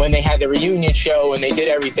SWV when they had the reunion show, and they did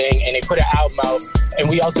everything, and they put an album out. And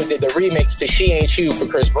we also did the remix to She Ain't You for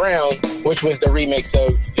Chris Brown, which was the remix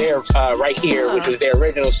of their Right Here, which was their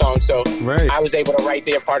original song. So I was able to write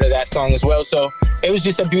their part of that song as well. So it was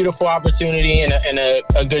just a beautiful opportunity and a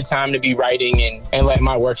good time to be writing and let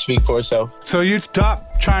my work speak for itself. So you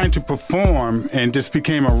stopped trying to perform and just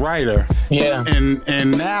became a writer. Yeah.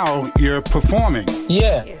 And now you're performing.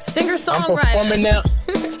 Yeah. Singer-songwriter. I'm performing now.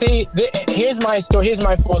 See, here's my story. Here's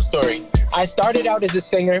my full story. I started out as a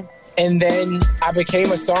singer, and then I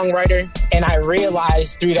became a songwriter, and I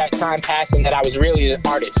realized through that time passing that I was really an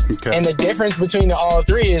artist. Okay. And the difference between the all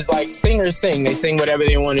 3 is like singers sing. They sing whatever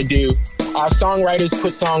they want to do. Our songwriters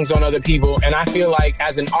put songs on other people, and I feel like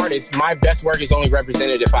as an artist, my best work is only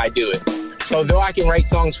represented if I do it. So though I can write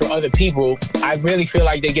songs for other people, I really feel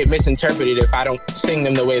like they get misinterpreted if I don't sing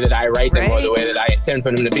them the way that I write them or the way that I intend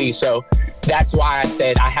for them to be. So that's why I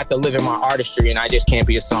said I have to live in my artistry, and I just can't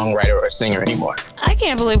be a songwriter or a singer anymore. I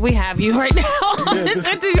can't believe we have you right now on this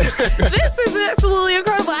interview. This is absolutely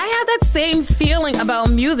incredible. I have that same feeling about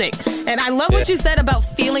music. And I love what you said about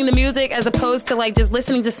feeling the music as opposed to like just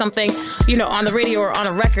listening to something, on the radio or on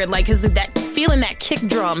a record. Like, cause that feeling that kick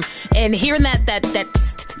drum and hearing that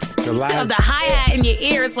of the hi-hat in your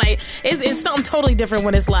ear, it's like it's something totally different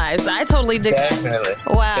when it's live. So I totally dig that.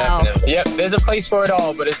 Wow. Definitely. Yep, there's a place for it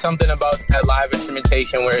all, but it's something about that live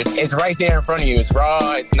instrumentation where it's right there in front of you. It's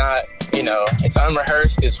raw, it's not, it's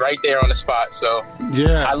unrehearsed, it's right there on the spot. So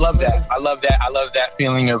yeah, I love that. I love that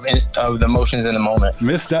feeling of the emotions in the moment.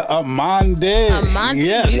 Mr. Amande.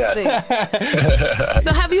 Yes.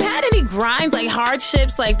 So have you had any grinds, like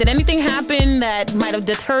hardships? Like, did anything happen that might have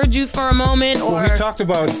deterred you for a moment? Or he talked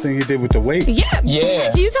about the thing he did with the weight. Yeah. Can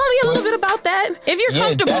you tell me a little bit about that? If you're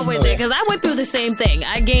comfortable with it, because I went through the same thing.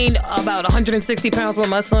 I gained about 160 pounds with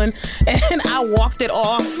muscling, and I walked it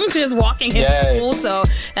off just walking into school. So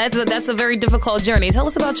that's a very difficult journey. Tell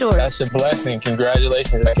us about yours. That's a blessing.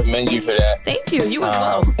 Congratulations. I commend you for that. Thank you. You as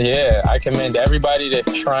well. Yeah, I commend everybody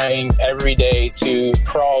that's trying every day to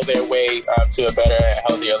crawl their way to a better,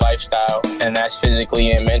 healthier lifestyle, and that's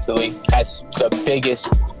physically and mentally. That's the biggest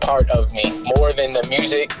part of me. More than the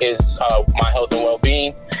music is my health and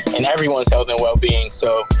well-being, and everyone's health and well-being.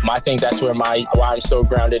 So I think that's where why I'm so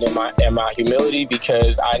grounded in my humility,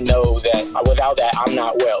 because I know that without that, I'm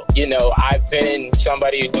not well. I've been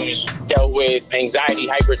somebody who's dealt with anxiety,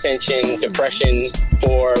 hypertension, depression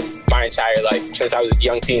for my entire life since I was a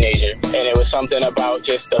young teenager. And it was something about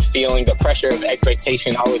just the feeling, the pressure of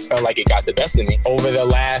expectation. I always felt like it got the best of me. Over the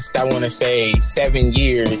last, I want to say 7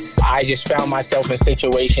 years, I just found myself in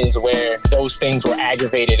situations where those things were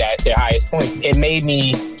aggravated at their highest point. It made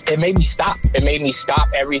me stop. It made me stop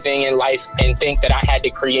everything in life and think that I had to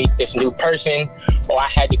create this new person, or I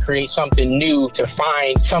had to create something new to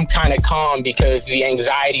find some kind of calm, because the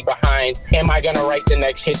anxiety behind, am I going to write the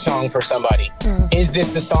next hit song for somebody? Is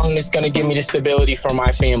this the song that's going to give me the stability for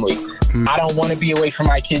my family? I don't want to be away from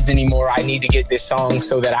my kids anymore. I need to get this song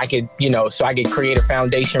so that I could, so I could create a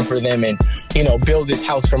foundation for them and, build this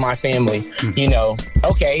house for my family.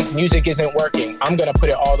 Okay, music isn't working. I'm going to put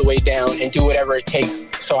it all the way down and do whatever it takes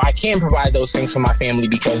so I can provide those things for my family,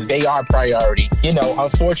 because they are priority.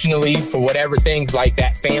 Unfortunately, for whatever things like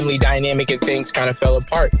that family dynamic and things kind of fell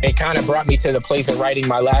apart. It kind of brought me to the place of writing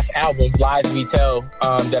my last album, Lies We Tell,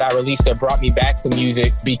 that I released, that brought me back to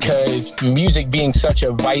music, because music being such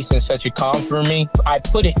a vice and such a calm for me, I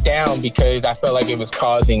put it down because I felt like it was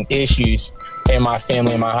causing issues in my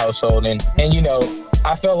family and my household. And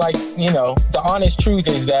I felt like, the honest truth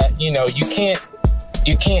is that,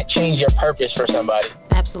 you can't change your purpose for somebody.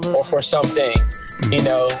 Absolutely. Or for something, and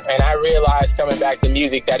I realized coming back to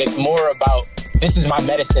music that it's more about, this is my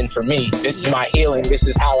medicine for me. This is my healing. This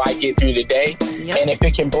is how I get through the day. Yep. And if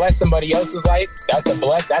it can bless somebody else's life, that's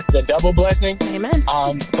the double blessing. Amen.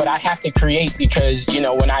 But I have to create, because,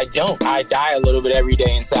 when I don't, I die a little bit every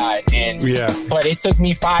day inside. But it took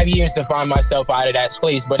me 5 years to find myself out of that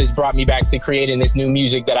place, but it's brought me back to creating this new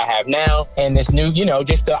music that I have now, and this new,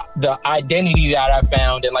 just the identity that I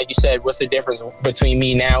found. And like you said, what's the difference between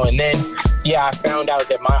me now and then? Yeah, I found out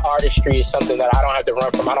that my artistry is something that I don't have to run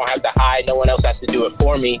from. I don't have to hide. No one else has to do it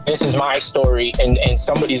for me. This is my story, and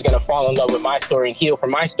somebody's going to fall in love with my story and heal from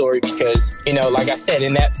my story, because, like I said,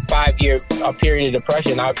 in that 5-year period of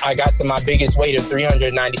depression, I got to my biggest weight of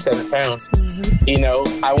 397 pounds.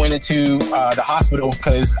 I went into the hospital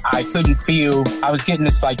because I couldn't feel, I was getting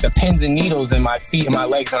this, like, the pins and needles in my feet and my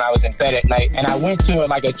legs when I was in bed at night. And I went to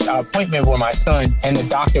an appointment with my son, and the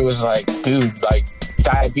doctor was like, dude, like,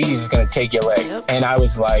 diabetes is going to take your leg. Yep. And I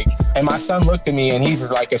was like, and my son looked at me, and he's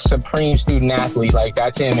like a supreme student athlete, like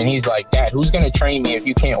that's him. And he's like, Dad, who's going to train me if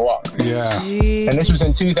you can't walk? Yeah. Jeez. And this was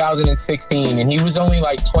in 2016, and he was only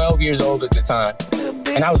like 12 years old at the time.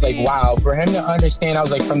 And I was like, wow, for him to understand, I was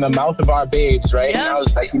like, from the mouth of our babes, right? Yep. And I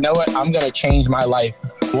was like, you know what? I'm going to change my life,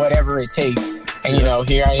 whatever it takes. And,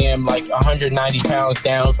 here I am, like 190 pounds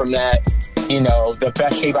down from that, the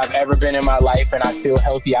best shape I've ever been in my life. And I feel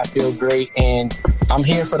healthy. I feel great. And I'm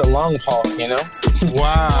here for the long haul,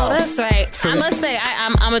 Wow. Oh, that's right. So I must say,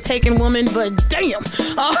 I'm a taken woman, but damn.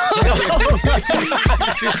 I'm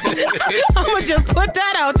going to just put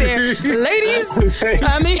that out there. Ladies,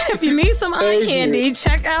 I mean, if you need some eye candy,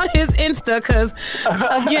 check out his Insta, because,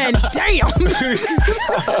 again, damn.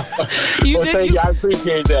 I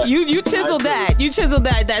appreciate that. You chiseled that. You chiseled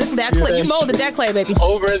that clay. You molded that clay, baby.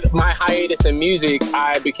 Over my hiatus in music,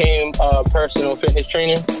 I became a personal fitness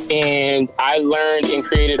trainer, and I learned and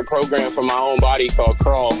created a program for my own body called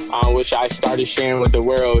Crawl, which I started sharing with the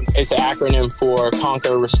world. It's an acronym for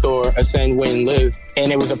Conquer, Restore, Ascend, Win, Live.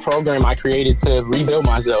 And it was a program I created to rebuild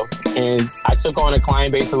myself. And I took on a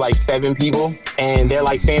client base of like 7 people, and they're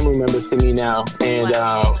like family members to me now. And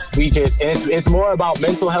it's more about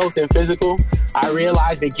mental health than physical. I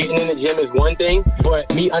realized that getting in the gym is one thing,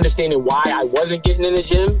 but me understanding why I wasn't getting in the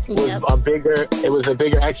gym was a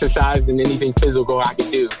bigger exercise than anything physical I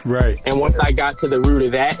could do. Right. And once I got to the root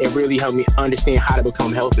of that, it really helped me understand how to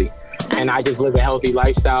become healthy. And I just live a healthy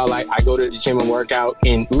lifestyle. Like, I go to the gym and work out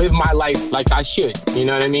and live my life like I should. You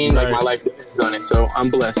know what I mean? Right. Like, my life depends on it. So I'm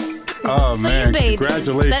blessed. Oh, man.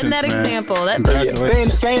 Congratulations, setting that example.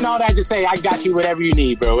 Saying all that to say, I got you whatever you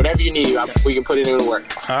need, bro. Whatever you need, we can put it in the work.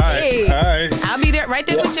 All right. Hey, all right. I'll be there right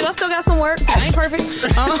there with you. I still got some work. I ain't perfect.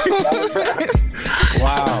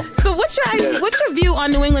 Wow. So what's your view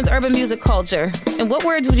on New England's urban music culture? And what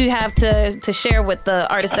words would you have to share with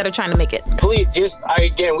the artists that are trying to make it? Please,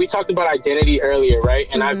 again, we talked about identity earlier, right?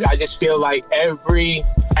 And I just feel like every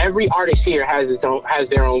artist here has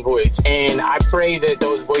their own voice. And I pray that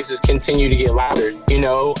those voices continue to get louder.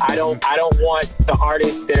 I don't want the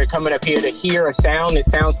artists that are coming up here to hear a sound that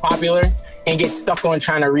sounds popular and get stuck on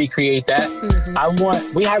trying to recreate that.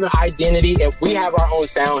 We have an identity, and we have our own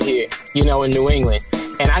sound here, in New England.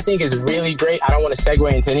 And I think it's really great. I don't want to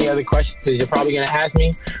segue into any other questions that you're probably going to ask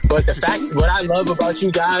me. But what I love about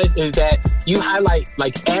you guys is that you highlight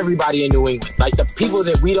like everybody in New England, like the people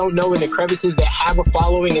that we don't know in the crevices that have a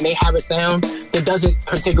following and they have a sound that doesn't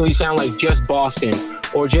particularly sound like just Boston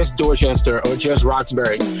or just Dorchester or just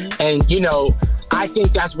Roxbury. And, you know, I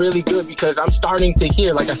think that's really good because I'm starting to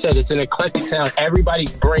hear, like I said, it's an eclectic sound.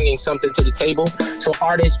 Everybody's bringing something to the table. So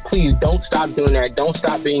artists, please don't stop doing that. Don't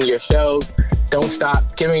stop being yourselves. Don't stop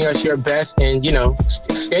giving us your best, and, you know,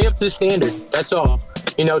 stay up to the standard. That's all.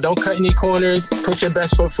 You know, don't cut any corners. Put your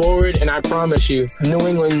best foot forward, and I promise you, New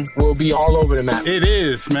England will be all over the map. It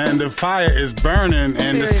is, man. The fire is burning,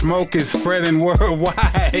 and the smoke is spreading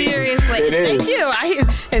worldwide. Seriously. It is. Thank you.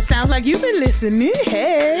 It sounds like you've been listening.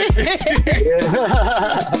 Hey.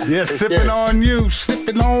 Yeah, sipping on you.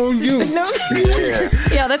 Sipping on you. Yeah.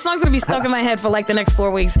 Yo, that song's going to be stuck in my head for like the next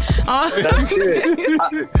 4 weeks. That's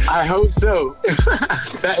it. I hope so.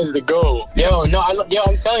 That is the goal.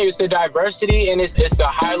 I'm telling you, it's the diversity, and it's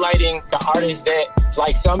the highlighting the artists that,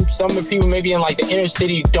 like, some of the people maybe in like the inner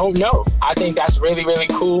city don't know. I think that's really, really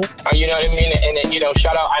cool. You know what I mean? And then, you know,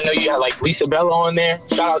 shout out, I know you had like Lisa Bello on there.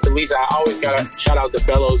 Shout out to Lisa. I always gotta shout out the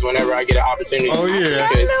Bellows whenever I get an opportunity. Oh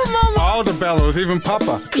yeah, all the Bellows, even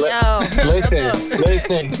Papa.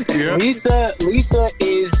 Listen. Yeah. Lisa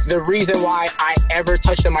is the reason why I ever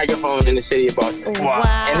touched a microphone in the city of Boston. Wow.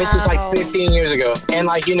 And this was like 15 years ago. And,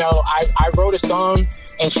 like, you know, I wrote a song,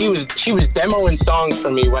 and she was demoing songs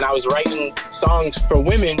for me when I was writing songs for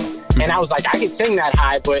women. And I was like, I could sing that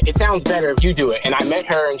high, but it sounds better if you do it. And I met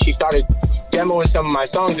her, and she started demoing some of my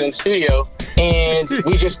songs in the studio, and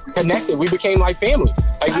we just connected. We became like family.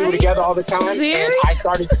 Like, we were together all the time. And I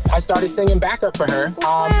started singing backup for her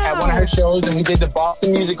at one of her shows, and we did the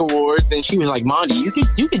Boston Music Awards, and she was like, Mondi, you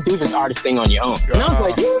could do this artist thing on your own. And I was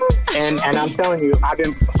like, yeah. And I'm telling you, I've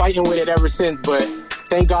been fighting with it ever since, but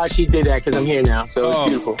thank God she did that, because I'm here now. So it's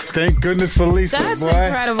beautiful. Thank goodness for Lisa. That's boy.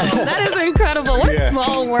 incredible. That is incredible. What a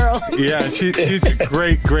small world. Yeah, she's a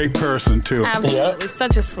great person too. Absolutely.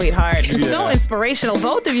 Such a sweetheart. And so inspirational,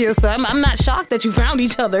 both of you. So I'm not shocked that you found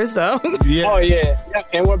each other. So yeah. Oh yeah.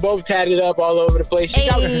 And we're both tatted up all over the place. She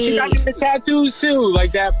got the tattoos too,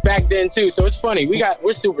 like that back then too. So it's funny.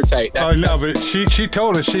 We're super tight. But she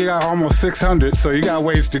told us she got almost 600, so you got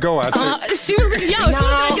ways to go out there. She was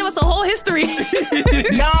gonna give us a whole history.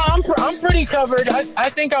 No, I'm pretty covered. I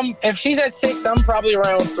think if she's at 6, I'm probably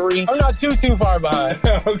around 3. I'm not too far behind.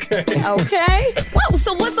 Okay. Well,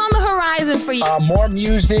 so what's on the horizon for you? More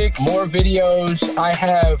music, more videos. I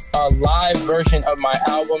have a live version of my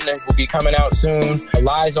album that will be coming out soon.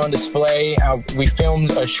 Lies on display. We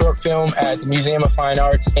filmed a short film at the Museum of Fine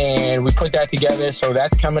Arts, and we put that together. So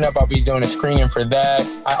that's coming up. I'll be doing a screening for that.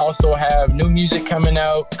 I also have new music coming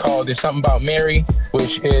out. It's called There's Something About Mary,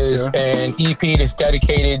 which is an EP that's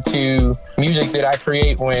dedicated to music that I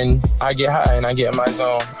create when I get high and I get in my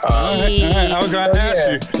zone. All right. I was going to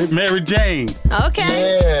ask you. Mary Jane.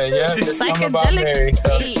 Okay. Yeah. There's something about Mary.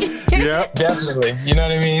 So, yeah, definitely. You know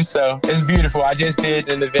what I mean? So it's beautiful. I just did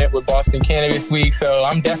an event with Boston Cannabis Week, so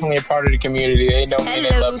I'm definitely a part of the community. They know me and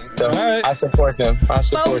they love me. So I support them.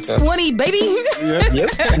 20, baby.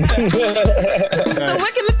 Yep. So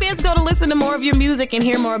where can the fans go to listen to more of your music and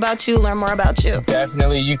hear more about you, learn more about you?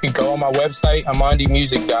 Definitely. You can go on my website,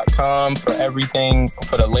 amandimusic.com, for everything,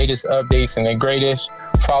 for the latest updates and the greatest.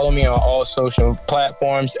 Follow me on all social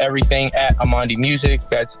platforms, everything at Amandi Music.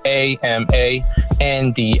 That's AMANDI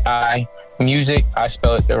Music. I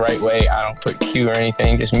spell it the right way. I don't put Q or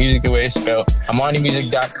anything, just music the way it's spelled.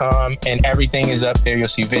 amandimusic.com, and everything is up there. You'll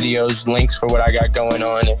see videos, links for what I got going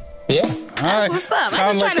on. And yeah. That's what's up.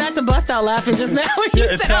 I just tried not to bust out laughing just now when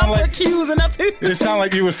you said all the cues and nothing. It sounded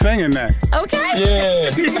like you were singing that. Okay. Yeah.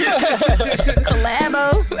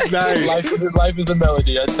 Collabo. Nice. Life is a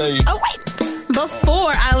melody, I tell you. Oh, wait.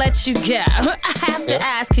 Before I let you go, I have to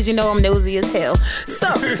ask, because you know I'm nosy as hell. So,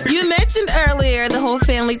 you mentioned earlier the whole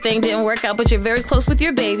family thing didn't work out, but you're very close with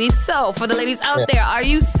your baby. So, for the ladies out there, are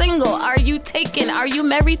you single? Are you taken? Are you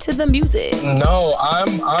married to the music? No,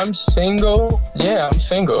 I'm single. Yeah, I'm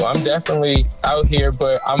single. I'm definitely out here,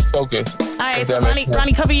 but I'm focused. All right, so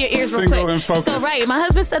Ronnie, cover your ears real quick. And focused. So, right, my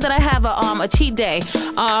husband said that I have a cheat day.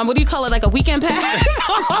 What do you call it, like a weekend pass?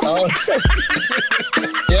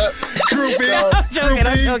 Yep. I'm joking.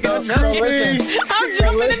 I'm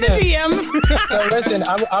jumping in the DMs. So listen,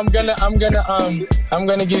 I'm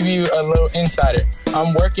gonna give you a little insider.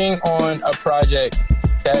 I'm working on a project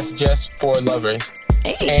that's just for lovers.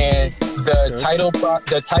 Hey. And the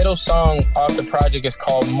title song off the project is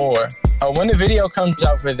called More. When the video comes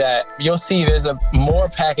out for that, you'll see there's a more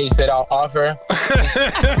package that I'll offer.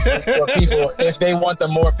 for people if they want the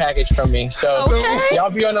more package from me. So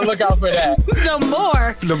y'all be on the lookout for that. The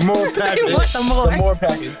more package. You want the more. The more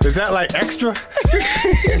package. Is that like extra?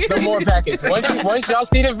 It's the more package. Once y'all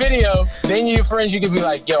see the video, then your friends, you can be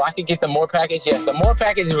like, yo, I could get the more package. Yes, the more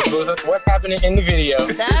package is what's happening in the video.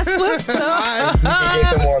 That's what's up. You can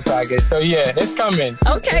get the more package. So yeah, it's coming.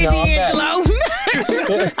 Okay, D'Angelo.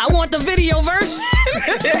 I want the video version.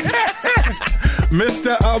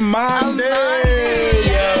 Mr. Amande.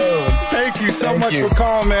 Yo, thank you so much for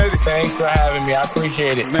calling, man. Thanks for having me. I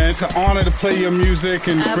appreciate it. Man, it's an honor to play your music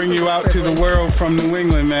and bring you out to the world from New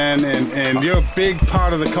England, man. And you're a big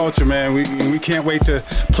part of the culture, man. We can't wait to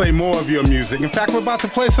play more of your music. In fact, we're about to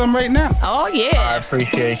play some right now. Oh, yeah. I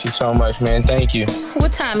appreciate you so much, man. Thank you.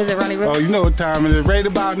 What time is it, Ronnie? Oh, you know what time it is. Right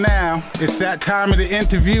about now, it's that time of the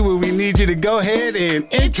interview where we need you to go ahead and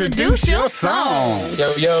introduce your song.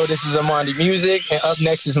 Yo, this is Amande Music, and up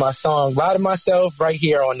next is my song, Lie to Myself, right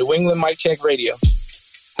here on New England Mic Check Radio.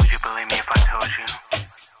 Would you believe me if I told you?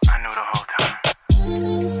 I knew the whole time.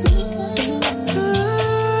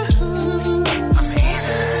 I mean,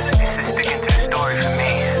 this is sticking to the story for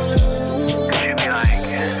me. Cause you'd be like,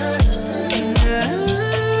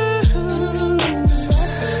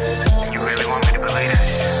 you really want me to believe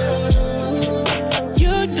this?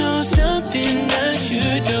 You know something I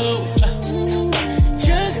should know.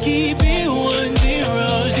 Just keep it 100,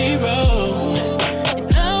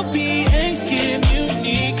 and I'll be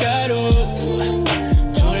excommunicado.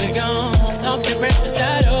 Totally gone off the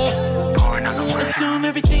respirado. Assume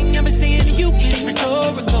everything I've been saying to you is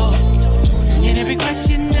rhetorical, and every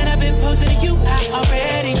question that I've been posing to you, I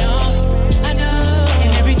already know. I know,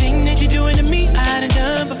 and everything that you're doing to me, I done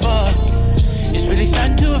done before. It's really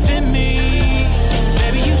starting to offend me.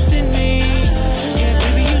 Baby, you send me. Yeah,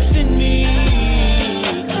 baby, you send me.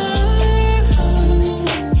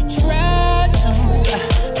 You tried to,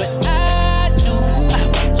 but I know what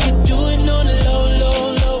you're doing on the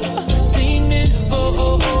low. Seen this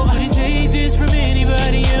before. I didn't take this from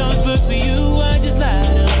anybody else, but for you, I just lied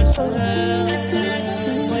to myself.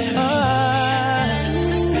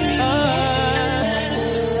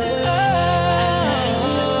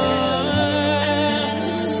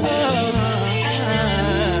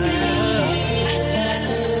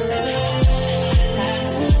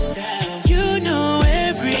 You know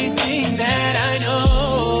everything that I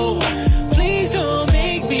know. Please don't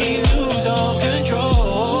make me lose all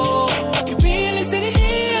control. You're really sitting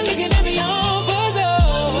here looking at me all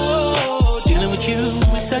puzzled. Dealing with you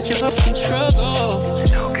is such a fucking struggle.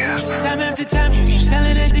 Time after time you keep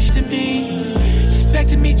selling that dish to me,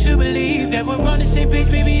 expecting me to believe that we're on the same page.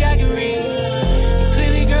 Baby, I can read. And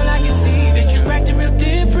clearly, girl, I can see that you're acting real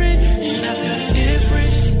different, and I feel the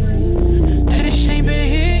difference. That it ain't been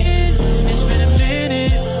hitting. It's been a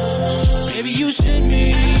minute. Baby, you sent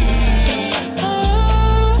me.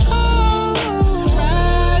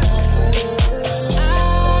 Right. I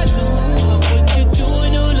know what you're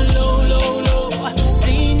doing on the low.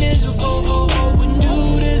 Seen this before. Wouldn't do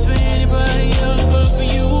this for anybody else, but for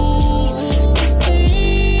you. You see,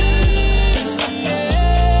 yeah,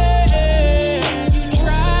 you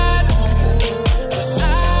tried, but I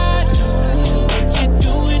know what you're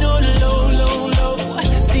doing on the low.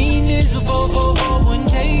 Seen this before. Wouldn't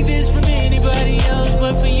take this from anybody else,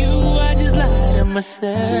 but for you, I just lied to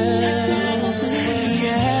myself.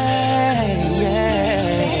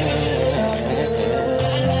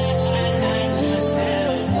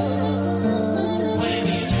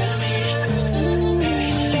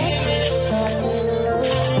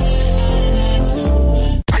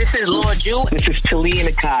 This is Lord Jew. This is Talia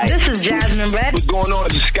Nakai. This is Jasmine Red. What's going on?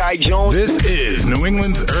 This is Sky Jones. This is New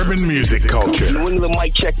England's urban music culture. New England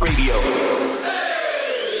Mic Check Radio.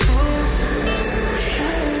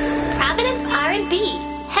 Providence R&B.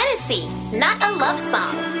 Hennessy, not a love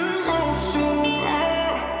song.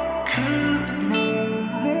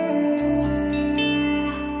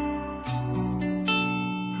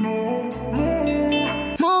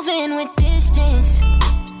 Moving with distance,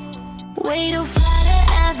 way too far to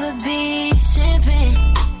ever be sipping.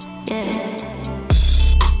 Yeah,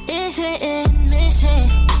 it's hitting, missing.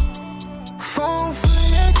 Phone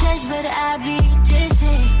full of texts, but I be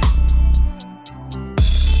dissing.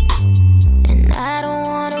 And I don't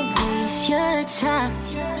wanna waste your time,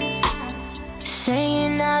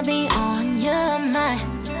 saying I'll be on your mind.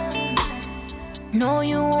 Know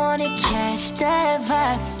you wanna catch that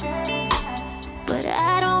vibe, but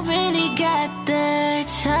I don't really got the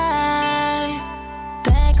time.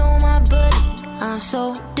 Back on my buddy, I'm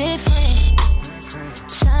so different.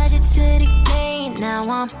 Charge it to the game, now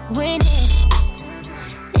I'm winning.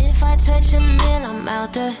 If I touch a mill, I'm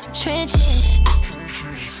out the trenches.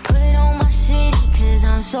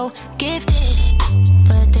 sound so gifted.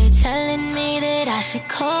 But they're telling me that I should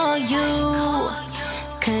call you,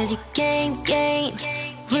 'cause you game,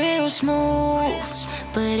 real smooth.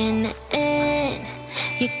 But in the end,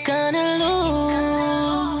 you're gonna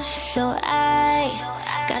lose. So I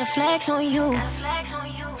gotta flex on you.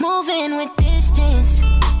 Moving with distance.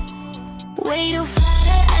 Way too far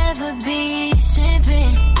to ever be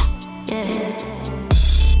sipping. Yeah.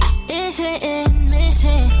 It's hitting,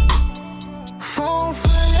 missing. Phone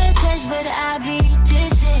full of texts, but I be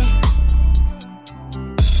dissing.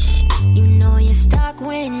 You know your stock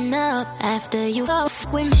went up after you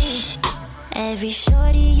fuck with me. Every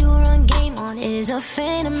shorty you run game on is a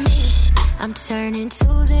fan of me. I'm turning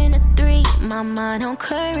 2s into 3, my mind on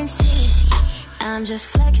currency. I'm just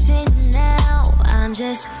flexing now, I'm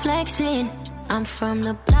just flexing. I'm from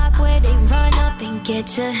the block where they run up and get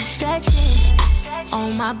to stretching. All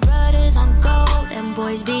my brothers on gold, them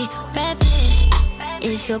boys be rapping.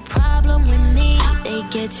 It's a problem with me, they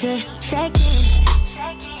get to checking.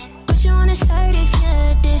 Put you on a shirt if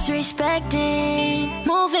you're disrespecting.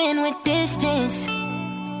 Moving with distance.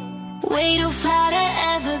 Way too fly to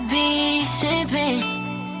ever be sipping.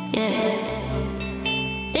 Yeah.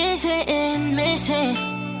 It's hitting, missing.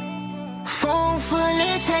 Phone full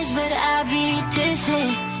of texts, but I be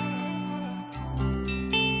dissing.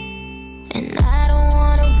 And I don't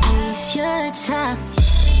wanna waste your time,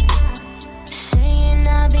 saying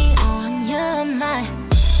I'll be on your mind.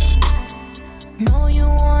 Know you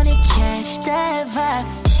wanna catch that vibe,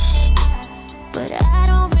 but I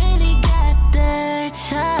don't really got the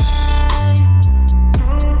time.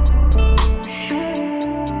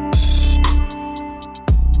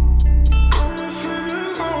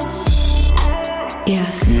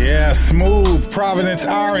 Yes. Yeah, smooth Providence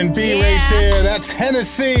R&B right there. That's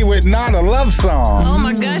Hennessy with Not a Love Song. Oh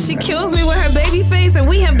my gosh, she kills me with her baby face, and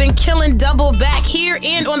we have been killing double back here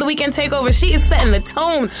and on the Weekend Takeover. She is setting the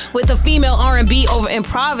tone with the female R&B over in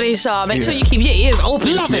Providence, y'all. Make sure you keep your ears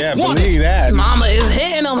open. Yeah, believe that. Mama is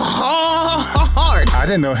hitting them hard. I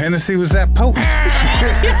didn't know Hennessy was that potent.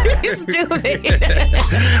 Stupid.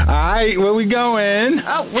 All right, where we going?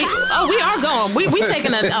 We are going. We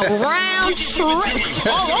taking a round trip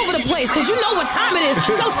all over the place, because you know what time it is.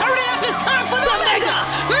 So turn it up. It's time for the Mega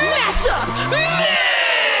Mashup Mix.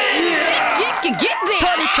 Get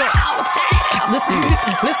down. Let's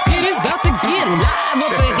get it. It's about to get live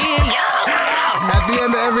up in here. At the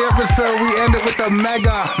end of every episode, we end it with a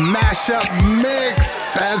Mega Mashup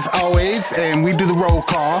Mix, as always, and we do the roll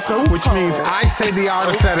call, which means I say the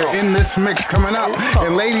artists that are in this mix coming up,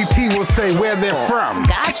 and Lady T will say where they're from.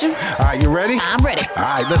 Got you. All right, you ready? I'm ready. All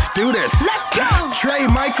right, let's do this. Let's go. Trey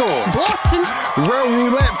Michael. Boston. Real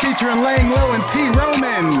Roulette featuring Lang Low and T.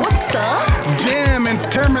 Roman. What's up? Jam and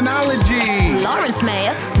Terminology. Lawrence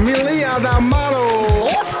Mass. Milia D'Amato.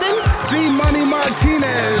 Boston. D. Money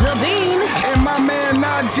Martinez. The Bean. And my man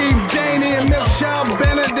Najee Janey and Milkshaw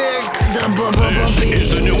Benedict. This is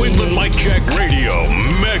the New England Mic Check Radio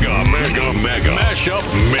Mega Mashup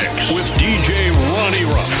Mix with DJ Ronnie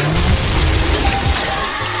Ruff.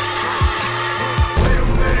 Wait a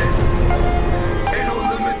minute, ain't no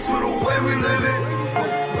limit to the way we live it.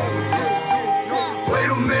 Wait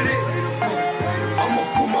a minute, I'ma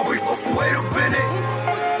put my weight off, wait a minute.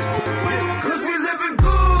 Cause we living good.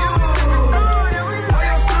 Why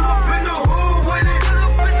y'all still up in the hood with it?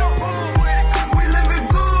 We living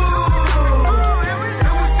good.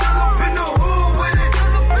 And we still up in the hood with it.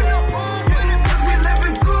 Cause we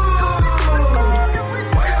living good.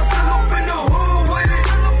 Why y'all still up in the hood with it?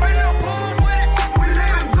 We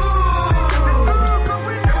living good.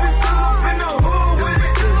 And we still up in the hood with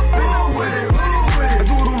it. I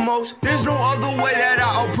do the most, there's no other way that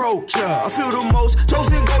I approach ya. I feel the most,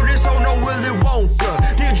 toast and go this, so no will it won't ya.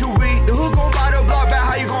 Did you read the hook on by the block back?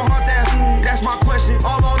 How you gon' hunt that? That's my question.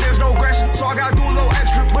 All on there's no aggression, so I gotta do a little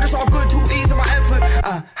extra. But it's all good to ease my effort.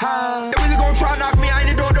 They really gon' try knock me, I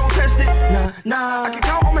ain't the door, don't test it. Nah. I can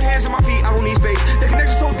count on my hands and my feet, I don't need space. The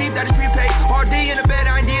connection so deep that it's prepaid. RD in the bed,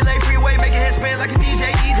 I ain't delay. Freeway, make your head spin like a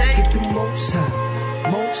DJ, easy. Get the most high,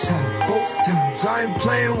 both times. I ain't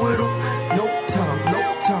playing with them. No time.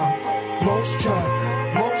 Most try.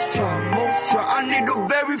 I need a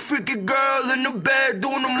very freaky girl in the bed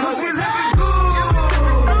doing the most. Cause we living good.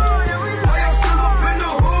 Why y'all still up in the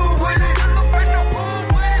hood with it?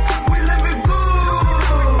 We living good.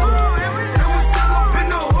 And we still up in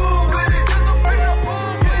the hood with it.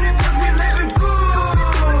 Cause we living good.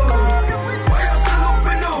 Why y'all still up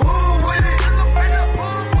in the hood with it?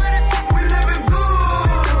 We living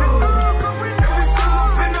good. And we still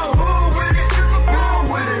up in the hood with it.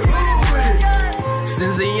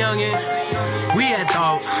 Since a youngin', we had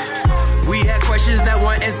thoughts. We had questions that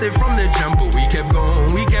weren't answered from the jump, but we kept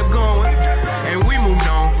going, and we moved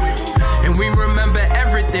on. And we remember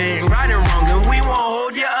everything, right and wrong, and we won't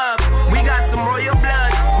hold you up. We got some royal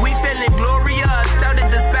blood, we feeling glorious. Tell the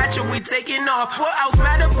dispatcher we taking off. What else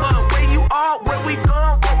matter but where you are, where we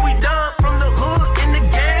gone, what we done. From the hood in the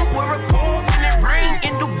gang, we're a pool in the rain,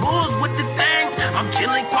 in the bulls with the thing. I'm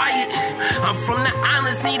chilling quiet, I'm from the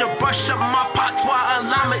islands, need to brush up my patois.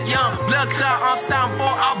 Alama young, blood clot on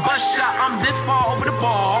soundboard, I'll bust shot. I'm this far over the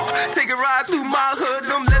ball, take a ride through my hood,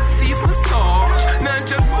 them left seats massage. None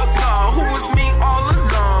just for God, who was me all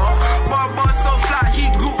along. Barbar so fly,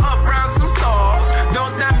 he grew up round some stars.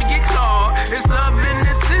 Don't let me get caught, it's love in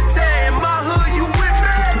the city. In my hood, you with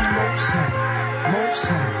me? Most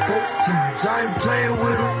high, both times. I ain't playing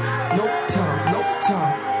with them. No time.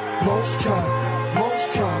 Most try.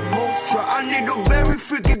 I need a very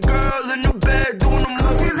freaky girl in the bed doing the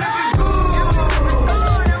most. We living good.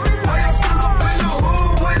 Why you still up in the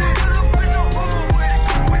hood with it? We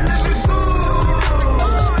living good.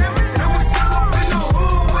 And we still up in the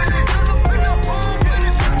hood with it.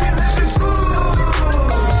 We living good.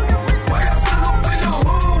 Why you still up in the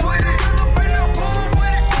hood with it?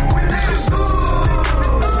 We living good.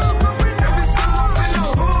 And we still up in the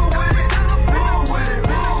hood with it.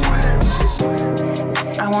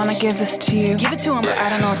 I wanna give this to you. Give it to him, but I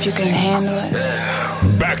don't know if you can handle it.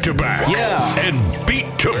 Back to back. Yeah. And beat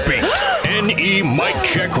to beat. NE Mic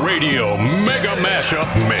Check Radio Mega Mashup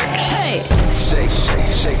Mix. Hey. Shake.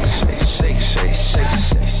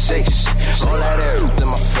 All that air in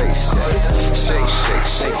my face. Shake.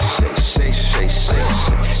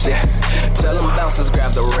 Yeah. Tell them bouncers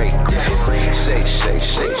grab the rake. Shake.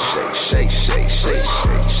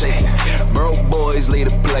 Broke boys lead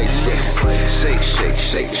the place. Shake.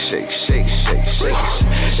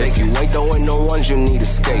 If you ain't throwing no ones, you need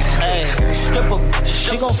escape. Hey, stripper,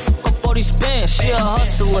 she gon' fuck up all these bands. She a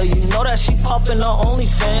hustler, you know that she poppin' her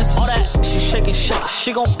OnlyFans. All that, she shaking shit,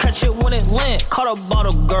 she gon' catch it when it land. Caught a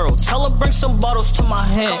bottle girl, tell her bring some bottles to my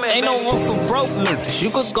hand. Ain't no room for broke niggas, you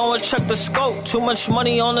could go and check the scope. Too much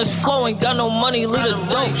money on this flow, ain't got no money, lead a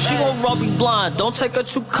dope. She gon' rob you blind, don't take her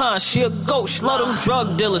too kind. She a ghost, she love them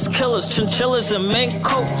drug dealers, killers, chinchillas, and mink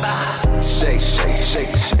coats.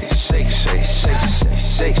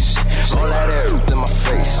 Shake. All that air in my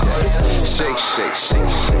face. Shake.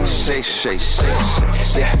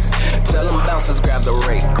 Yeah. Tell them bouncers grab the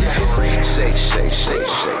rake. Shake.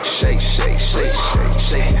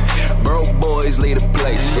 Broke boys lead the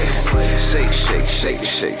place. Shake.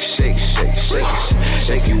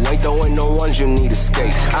 If you ain't throwing no ones, you need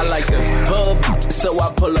escape. I like the hub, so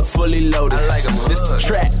I pull up fully loaded. I like them. This the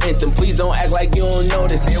trap anthem. Please don't act like you don't know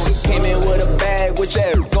this. Came in with a bag, which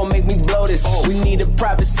that gon' make me blow this. We need a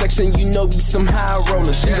private section, you know we some high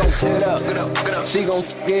rollers. She gon' fuck it up, she gon'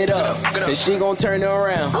 fuck it up, and she gon' turn it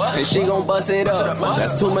around, and she gon' bust it up.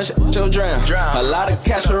 That's too much, she'll drown. A lot of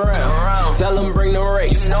cash around. Tell them bring the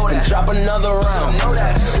rakes and drop another round.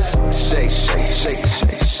 Shake.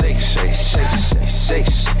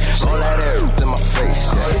 All that air in my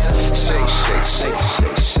face. Shake.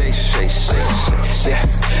 Yeah.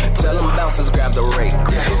 Tell them bouncers grab the rake.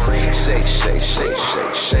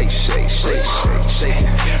 Shake.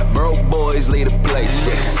 Broke boys lead the place.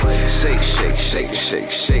 Shake.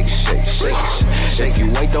 If you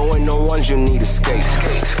ain't throwing no ones, you need escape.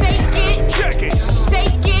 Shake it. Check it.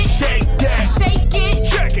 Shake it. Shake that. Shake it.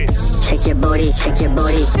 Check it. Shake your booty. Shake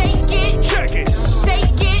it. Check it.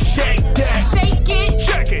 Shake it. Shake that. Shake it.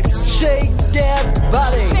 Check it. Shake that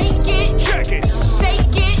body. Shake it. Check it.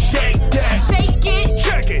 Shake it. Shake that. Shake it.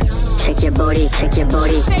 Check it. Shake your booty. Shake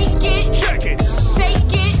it. Check it.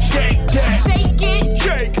 Shake it. Shake that. Shake it.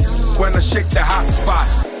 Shake. When I shake the hot spot.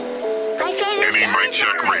 NE Mic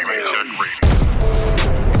Check Radio.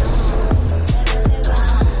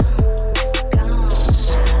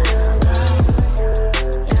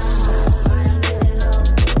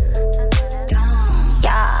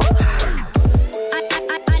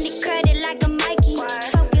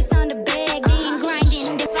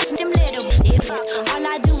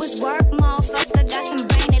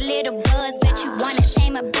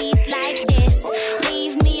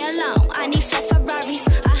 Leave me alone. I need 4 Ferraris,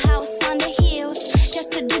 a house on the hills,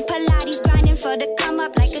 just to do Pilates, grind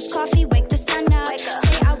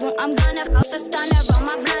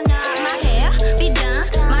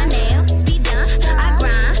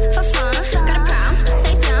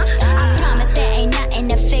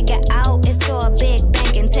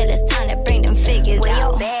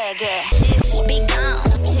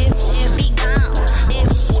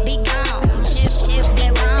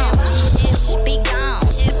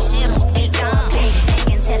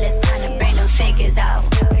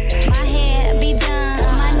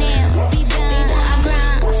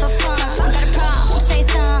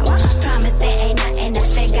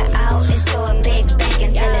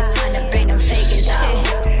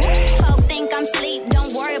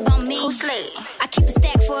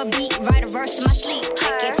verse in my sleep.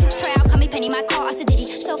 Check it, too proud, call me Penny, my car, I said Diddy.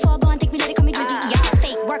 So far gone, think me let it call me Drizzy. Y'all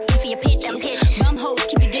fake working for your pitches. Bum hoes,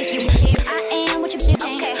 keep your distance. I am what your bitch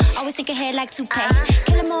ain't. Always think ahead like toupee.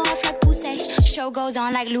 Kill 'em off like Poussey. Show goes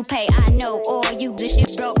on like Lupe. I know all you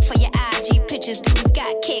bitches broke for your IG pictures. Dudes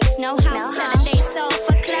got kicks, no house. Selling they soul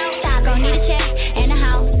for clout. Gon' need a check and a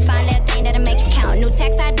house. Find that thing that'll make it count. New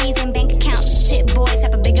tax IDs and bank accounts. Tip boy,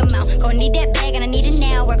 type a big amount. Gon' need that bag and I need it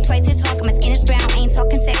now. Work twice as hard, 'cause my skin is brown. Ain't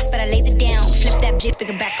talking sex, but I lays it down. Flip that jig,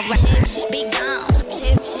 bigger back around. Be gone,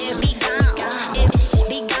 ship, be gone.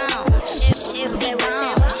 Be gone, ship, be gone.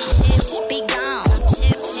 Be gone,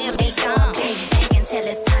 ship, be gone. Big until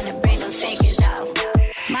it's time to bring them figures out.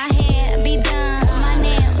 My hair be done, my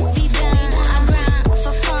nails be done. I grind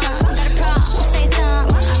for fun. Got a problem, say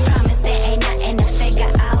something. I promise there ain't nothing to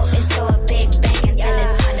figure out. It's all a big bang until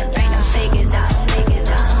it's time to bring them figures out.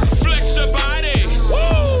 Flex your body,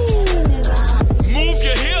 woo. Move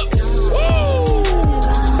your hips, woo.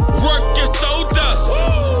 Work your shoulders, woo.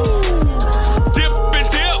 Dip and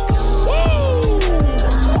dip, woo.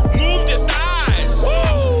 Move your thighs,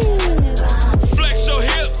 woo. Flex your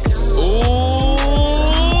hips, ooh.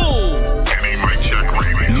 Any mic check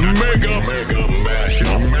radio. Mega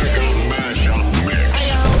mashup mix. I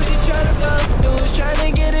always just tryna fuck dudes, tryna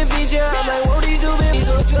get a feature. I'm like, whoa, these two bitches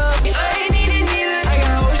so tough. I ain't need it neither. I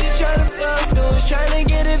always just tryna fuck dudes, tryna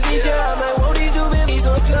get a feature. I'm like, whoa, these two bitches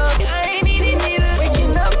so tough. I ain't need it neither.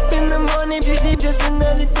 Waking up in the morning, just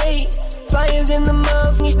another day. Flyers in the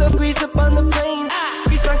motherfuckers, go grease up on the plane.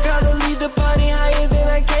 Grease my collar, lead the party higher than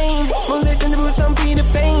I came. More lit than the boots on Peter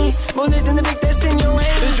Pan. More lit than the big that's in your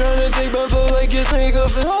hand. They tryna take my flow like it's make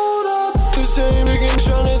off and hold up. The same nigga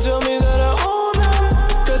tryna tell me that I own her.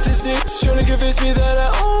 Cause this nigga's tryna convince me that I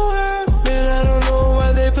own her. Man, I don't know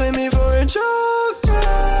why they play me for a joker.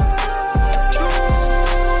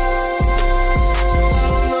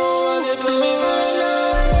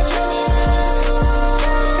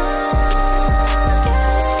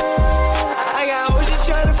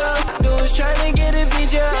 Trying to get a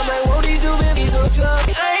feature, I'm like, whoa, these two bitches so tough. I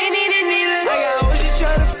ain't need it neither. I got hoes just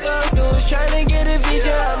trying to fuck dudes, trying to get a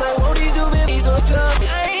feature. I'm like, whoa, these two bitches so tough. I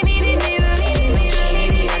ain't need it neither.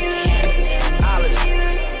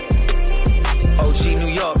 OG New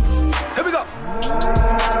York. Here we go.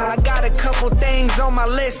 I got a couple things on my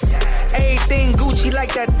list. Everything Gucci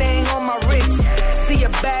like that thing on my wrist. See a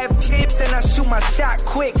bad bitch, then I shoot my shot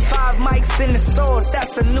quick. 5 mics in the sauce,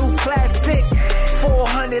 that's a new classic.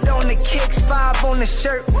 400 on the kicks, 5 on the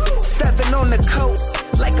shirt, 7 on the coat,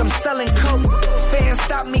 like I'm selling coke. Fans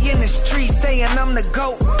stop me in the street saying I'm the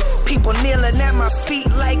GOAT. People kneeling at my feet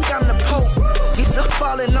like I'm the Pope. Visa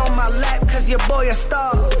falling on my lap cause your boy a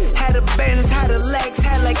star. Had a Benz, had a Lex,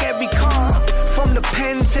 had like every car. From the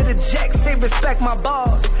pen to the jacks, they respect my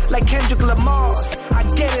balls. Like Kendrick Lamar's, I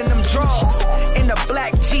get in them draws. In the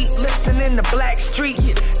black Jeep, listening to Black Street.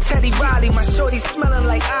 Teddy Riley, my shorty smelling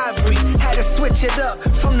like ivory. Had to switch it up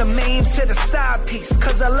from the main to the side piece.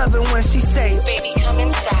 Cause I love it when she say, baby, come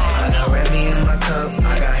inside. I got Remy in my cup,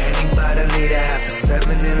 I got Henny by the leader. Half a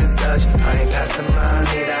 7 in the Dutch, I ain't past the mile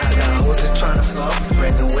either. I got hoes just trying to flow.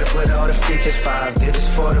 Brand new whip with all the features, 5 digits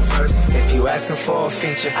for the verse. If you asking for a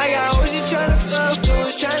feature, I got hoes just trying to fuck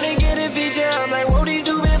dudes, trying to get a feature. I'm like, whoa, these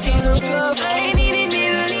two bitches so tough. I ain't need it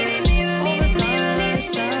neither.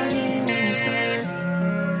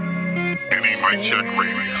 Any mic check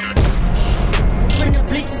radio. From the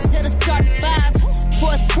bleachers to the starting 5.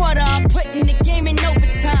 Fourth quarter, I'm putting the game in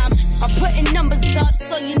overtime. I'm putting numbers up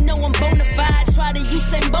so you know I'm bona fide. Try to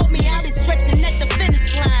Usain Bolt me, I'll be stretching at the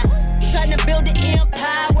finish line. Trying to build an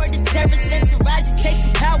empire where the terrorists entourage and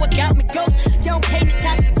chasing power got me ghost. Don't K,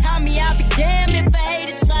 Natasha, Tommy, I'll be damned if a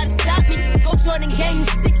hater try to stop me. Go Jordan game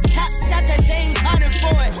 6 top shot that James Harden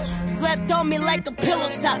for it. Slept on me like a pillow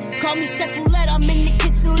top. Call me Chef Roulette, I'm in the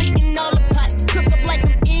kitchen licking all the pots. Cook up like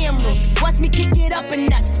I'm Emerald. Watch me kick it up a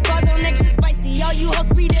notch. Bars on extra spicy, all you hoes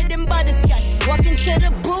sweeter than butterscotch. Walk into the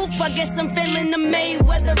booth, I guess I'm feeling the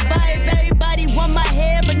Mayweather vibe. Everybody want my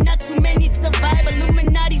hair, but not too many survive.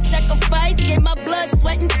 Illuminati sacrifice, gave my blood,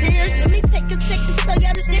 sweat, and tears. Let me take a second, so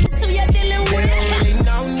y'all just get who y'all dealing with. They don't really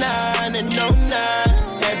know none and know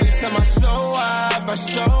none. Every time I show up, I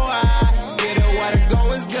show up. Get it while the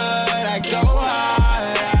going's good, I go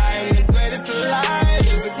hard. I'm the greatest alive,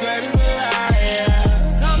 it's the greatest alive,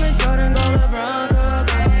 yeah. Coming Jordan, go LeBron, go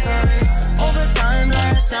Curry. Overtime,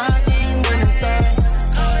 last shot, game winning star.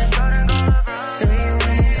 Stay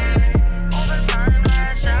winning. Overtime,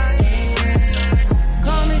 last shot, stay winning.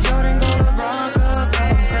 Call me Jordan, go LeBron, go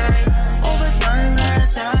Curry. Overtime,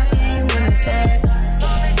 last shot, game winning star. Stay winning.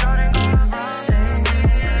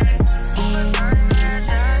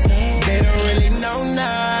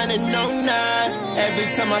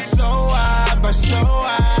 time I show up,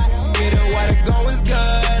 get it while the going's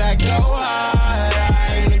good, I go hard.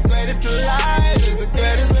 I'm the greatest alive, it's the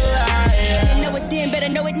greatest alive. Didn't know it then, better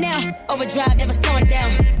know it now. Overdrive, never slowing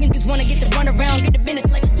down. Niggas wanna get the run around, get the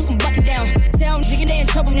business like a suit and button down. Tell them they in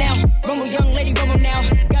trouble now. Rumble, young lady, rumble now.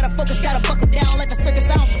 Gotta focus, gotta buckle down like a circus.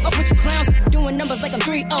 I don't fuck with you clowns. Doing numbers like I'm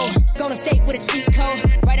 3-0. Golden State with a cheat code.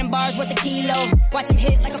 Writing bars worth a kilo. Watch him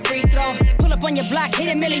hit like a free throw. Pull up on your block,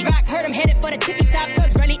 hit a Millie Rock. Heard him headed for the tippy top.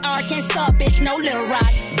 Cause really Arkansas, bitch, no Little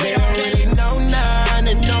Rock. They don't really know none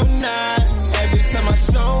and know none. Every time I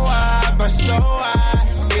show up,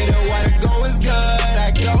 get it while the going's good,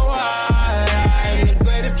 I go hard. I'm the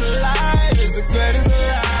greatest alive, it's the greatest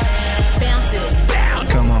alive. Bounce it.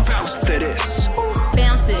 Bounce. Come on. Bounce to this.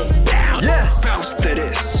 Bounce it. Bounce. Yes. Bounce to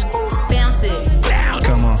this. Bounce it. Bounce.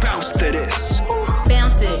 Come on. Bounce to this.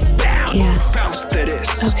 Bounce it. Bounce. Yes. Bounce to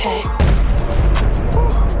this. Okay.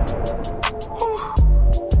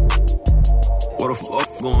 What the fuck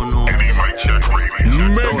going on? Any mic check radio.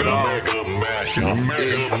 Mega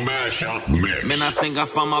mashup mix. Man, I think I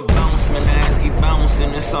found my bounce. Man, the ass keep bouncing.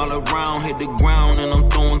 It's all around. Hit the ground and I'm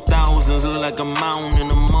throwing thousands. Look like a mountain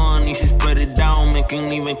of money. She spread it down. Man,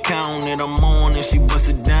 can't even count it. I'm on and she bust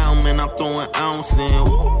it down. Man, I'm throwing ounces.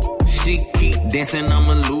 She keep dancing.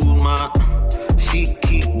 I'ma lose my. She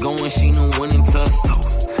keep going. She done winning touch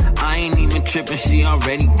toes. I ain't even tripping. She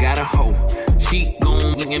already got a hoe. She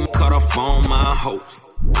gon' get cut off all my hopes.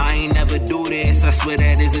 I ain't never do this, I swear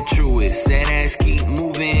that is the truest. That ass keep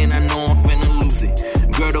moving, I know I'm finna lose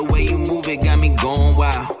it. Girl, the way you move it got me going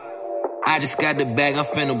wild. I just got the bag, I'm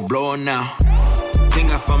finna blow it now.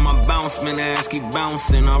 Think I found my bounce, man, the ass keep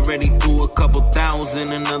bouncing. Already threw a couple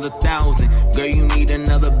thousand, another 1,000. Girl, you need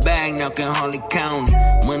another bag, now can hardly count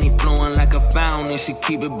it. Money flowing like a fountain, she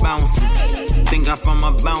keep it bouncing. Think I found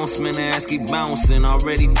my bounce, man, the ass keep bouncing.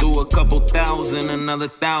 Already threw a couple thousand, another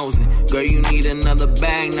 1,000. Girl, you need another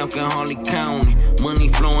bag, now can hardly count it. Money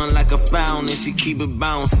flowing like a fountain, she keep it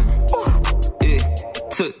bouncing. Yeah,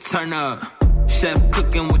 turn up. Chef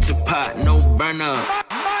cooking with your pot, no burn up.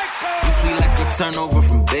 You see like a turnover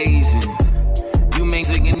from Bajans. You make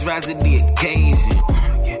chickens rise to the occasion.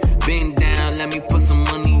 Bend down, let me put some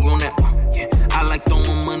money on that. I like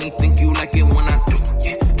throwing money, think you like it when I do.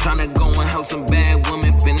 Tryna go and help some bad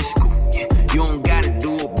women finish school. You don't gotta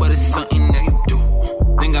do it, but it's something that you do.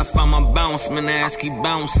 Think I found my bounce, man, the ass keep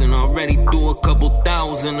bouncing. Already threw a couple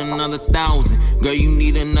thousand, another 1,000. Girl, you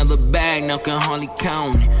need another bag, now can hardly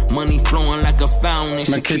count it. Money flowing like a fountain,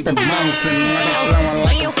 she keep it bouncing. Money flowing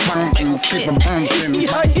like a fountain, keep it bouncing. We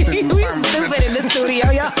stupid in the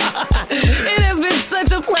studio, y'all. It has been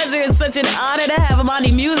such a pleasure and such an honor to have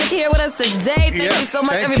Amandi Music here with us today. Thank you so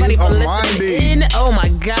much, everybody, for listening in. Oh my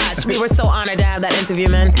gosh, we were so honored to have that interview,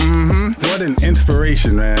 man. What an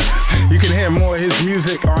inspiration, man. You can hear more of his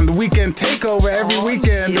music on the Weekend Takeover every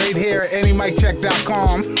weekend right here at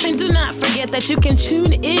AnyMicCheck.com. And do not forget that you can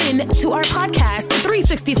tune in to our podcast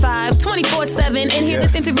 365 24/7 and hear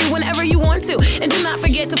this interview whenever you want to. And do not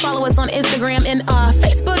forget to follow us on Instagram and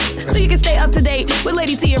Facebook so you can stay up to date with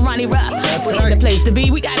Lady T and Ronnie Ruff. We're in the place to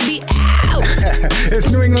be. We gotta be out.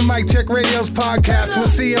 It's New England Mic Check Radio's podcast. We'll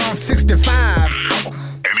see you on 65.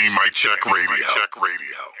 Any Mic Check Radio. Any Mic Check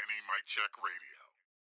Radio.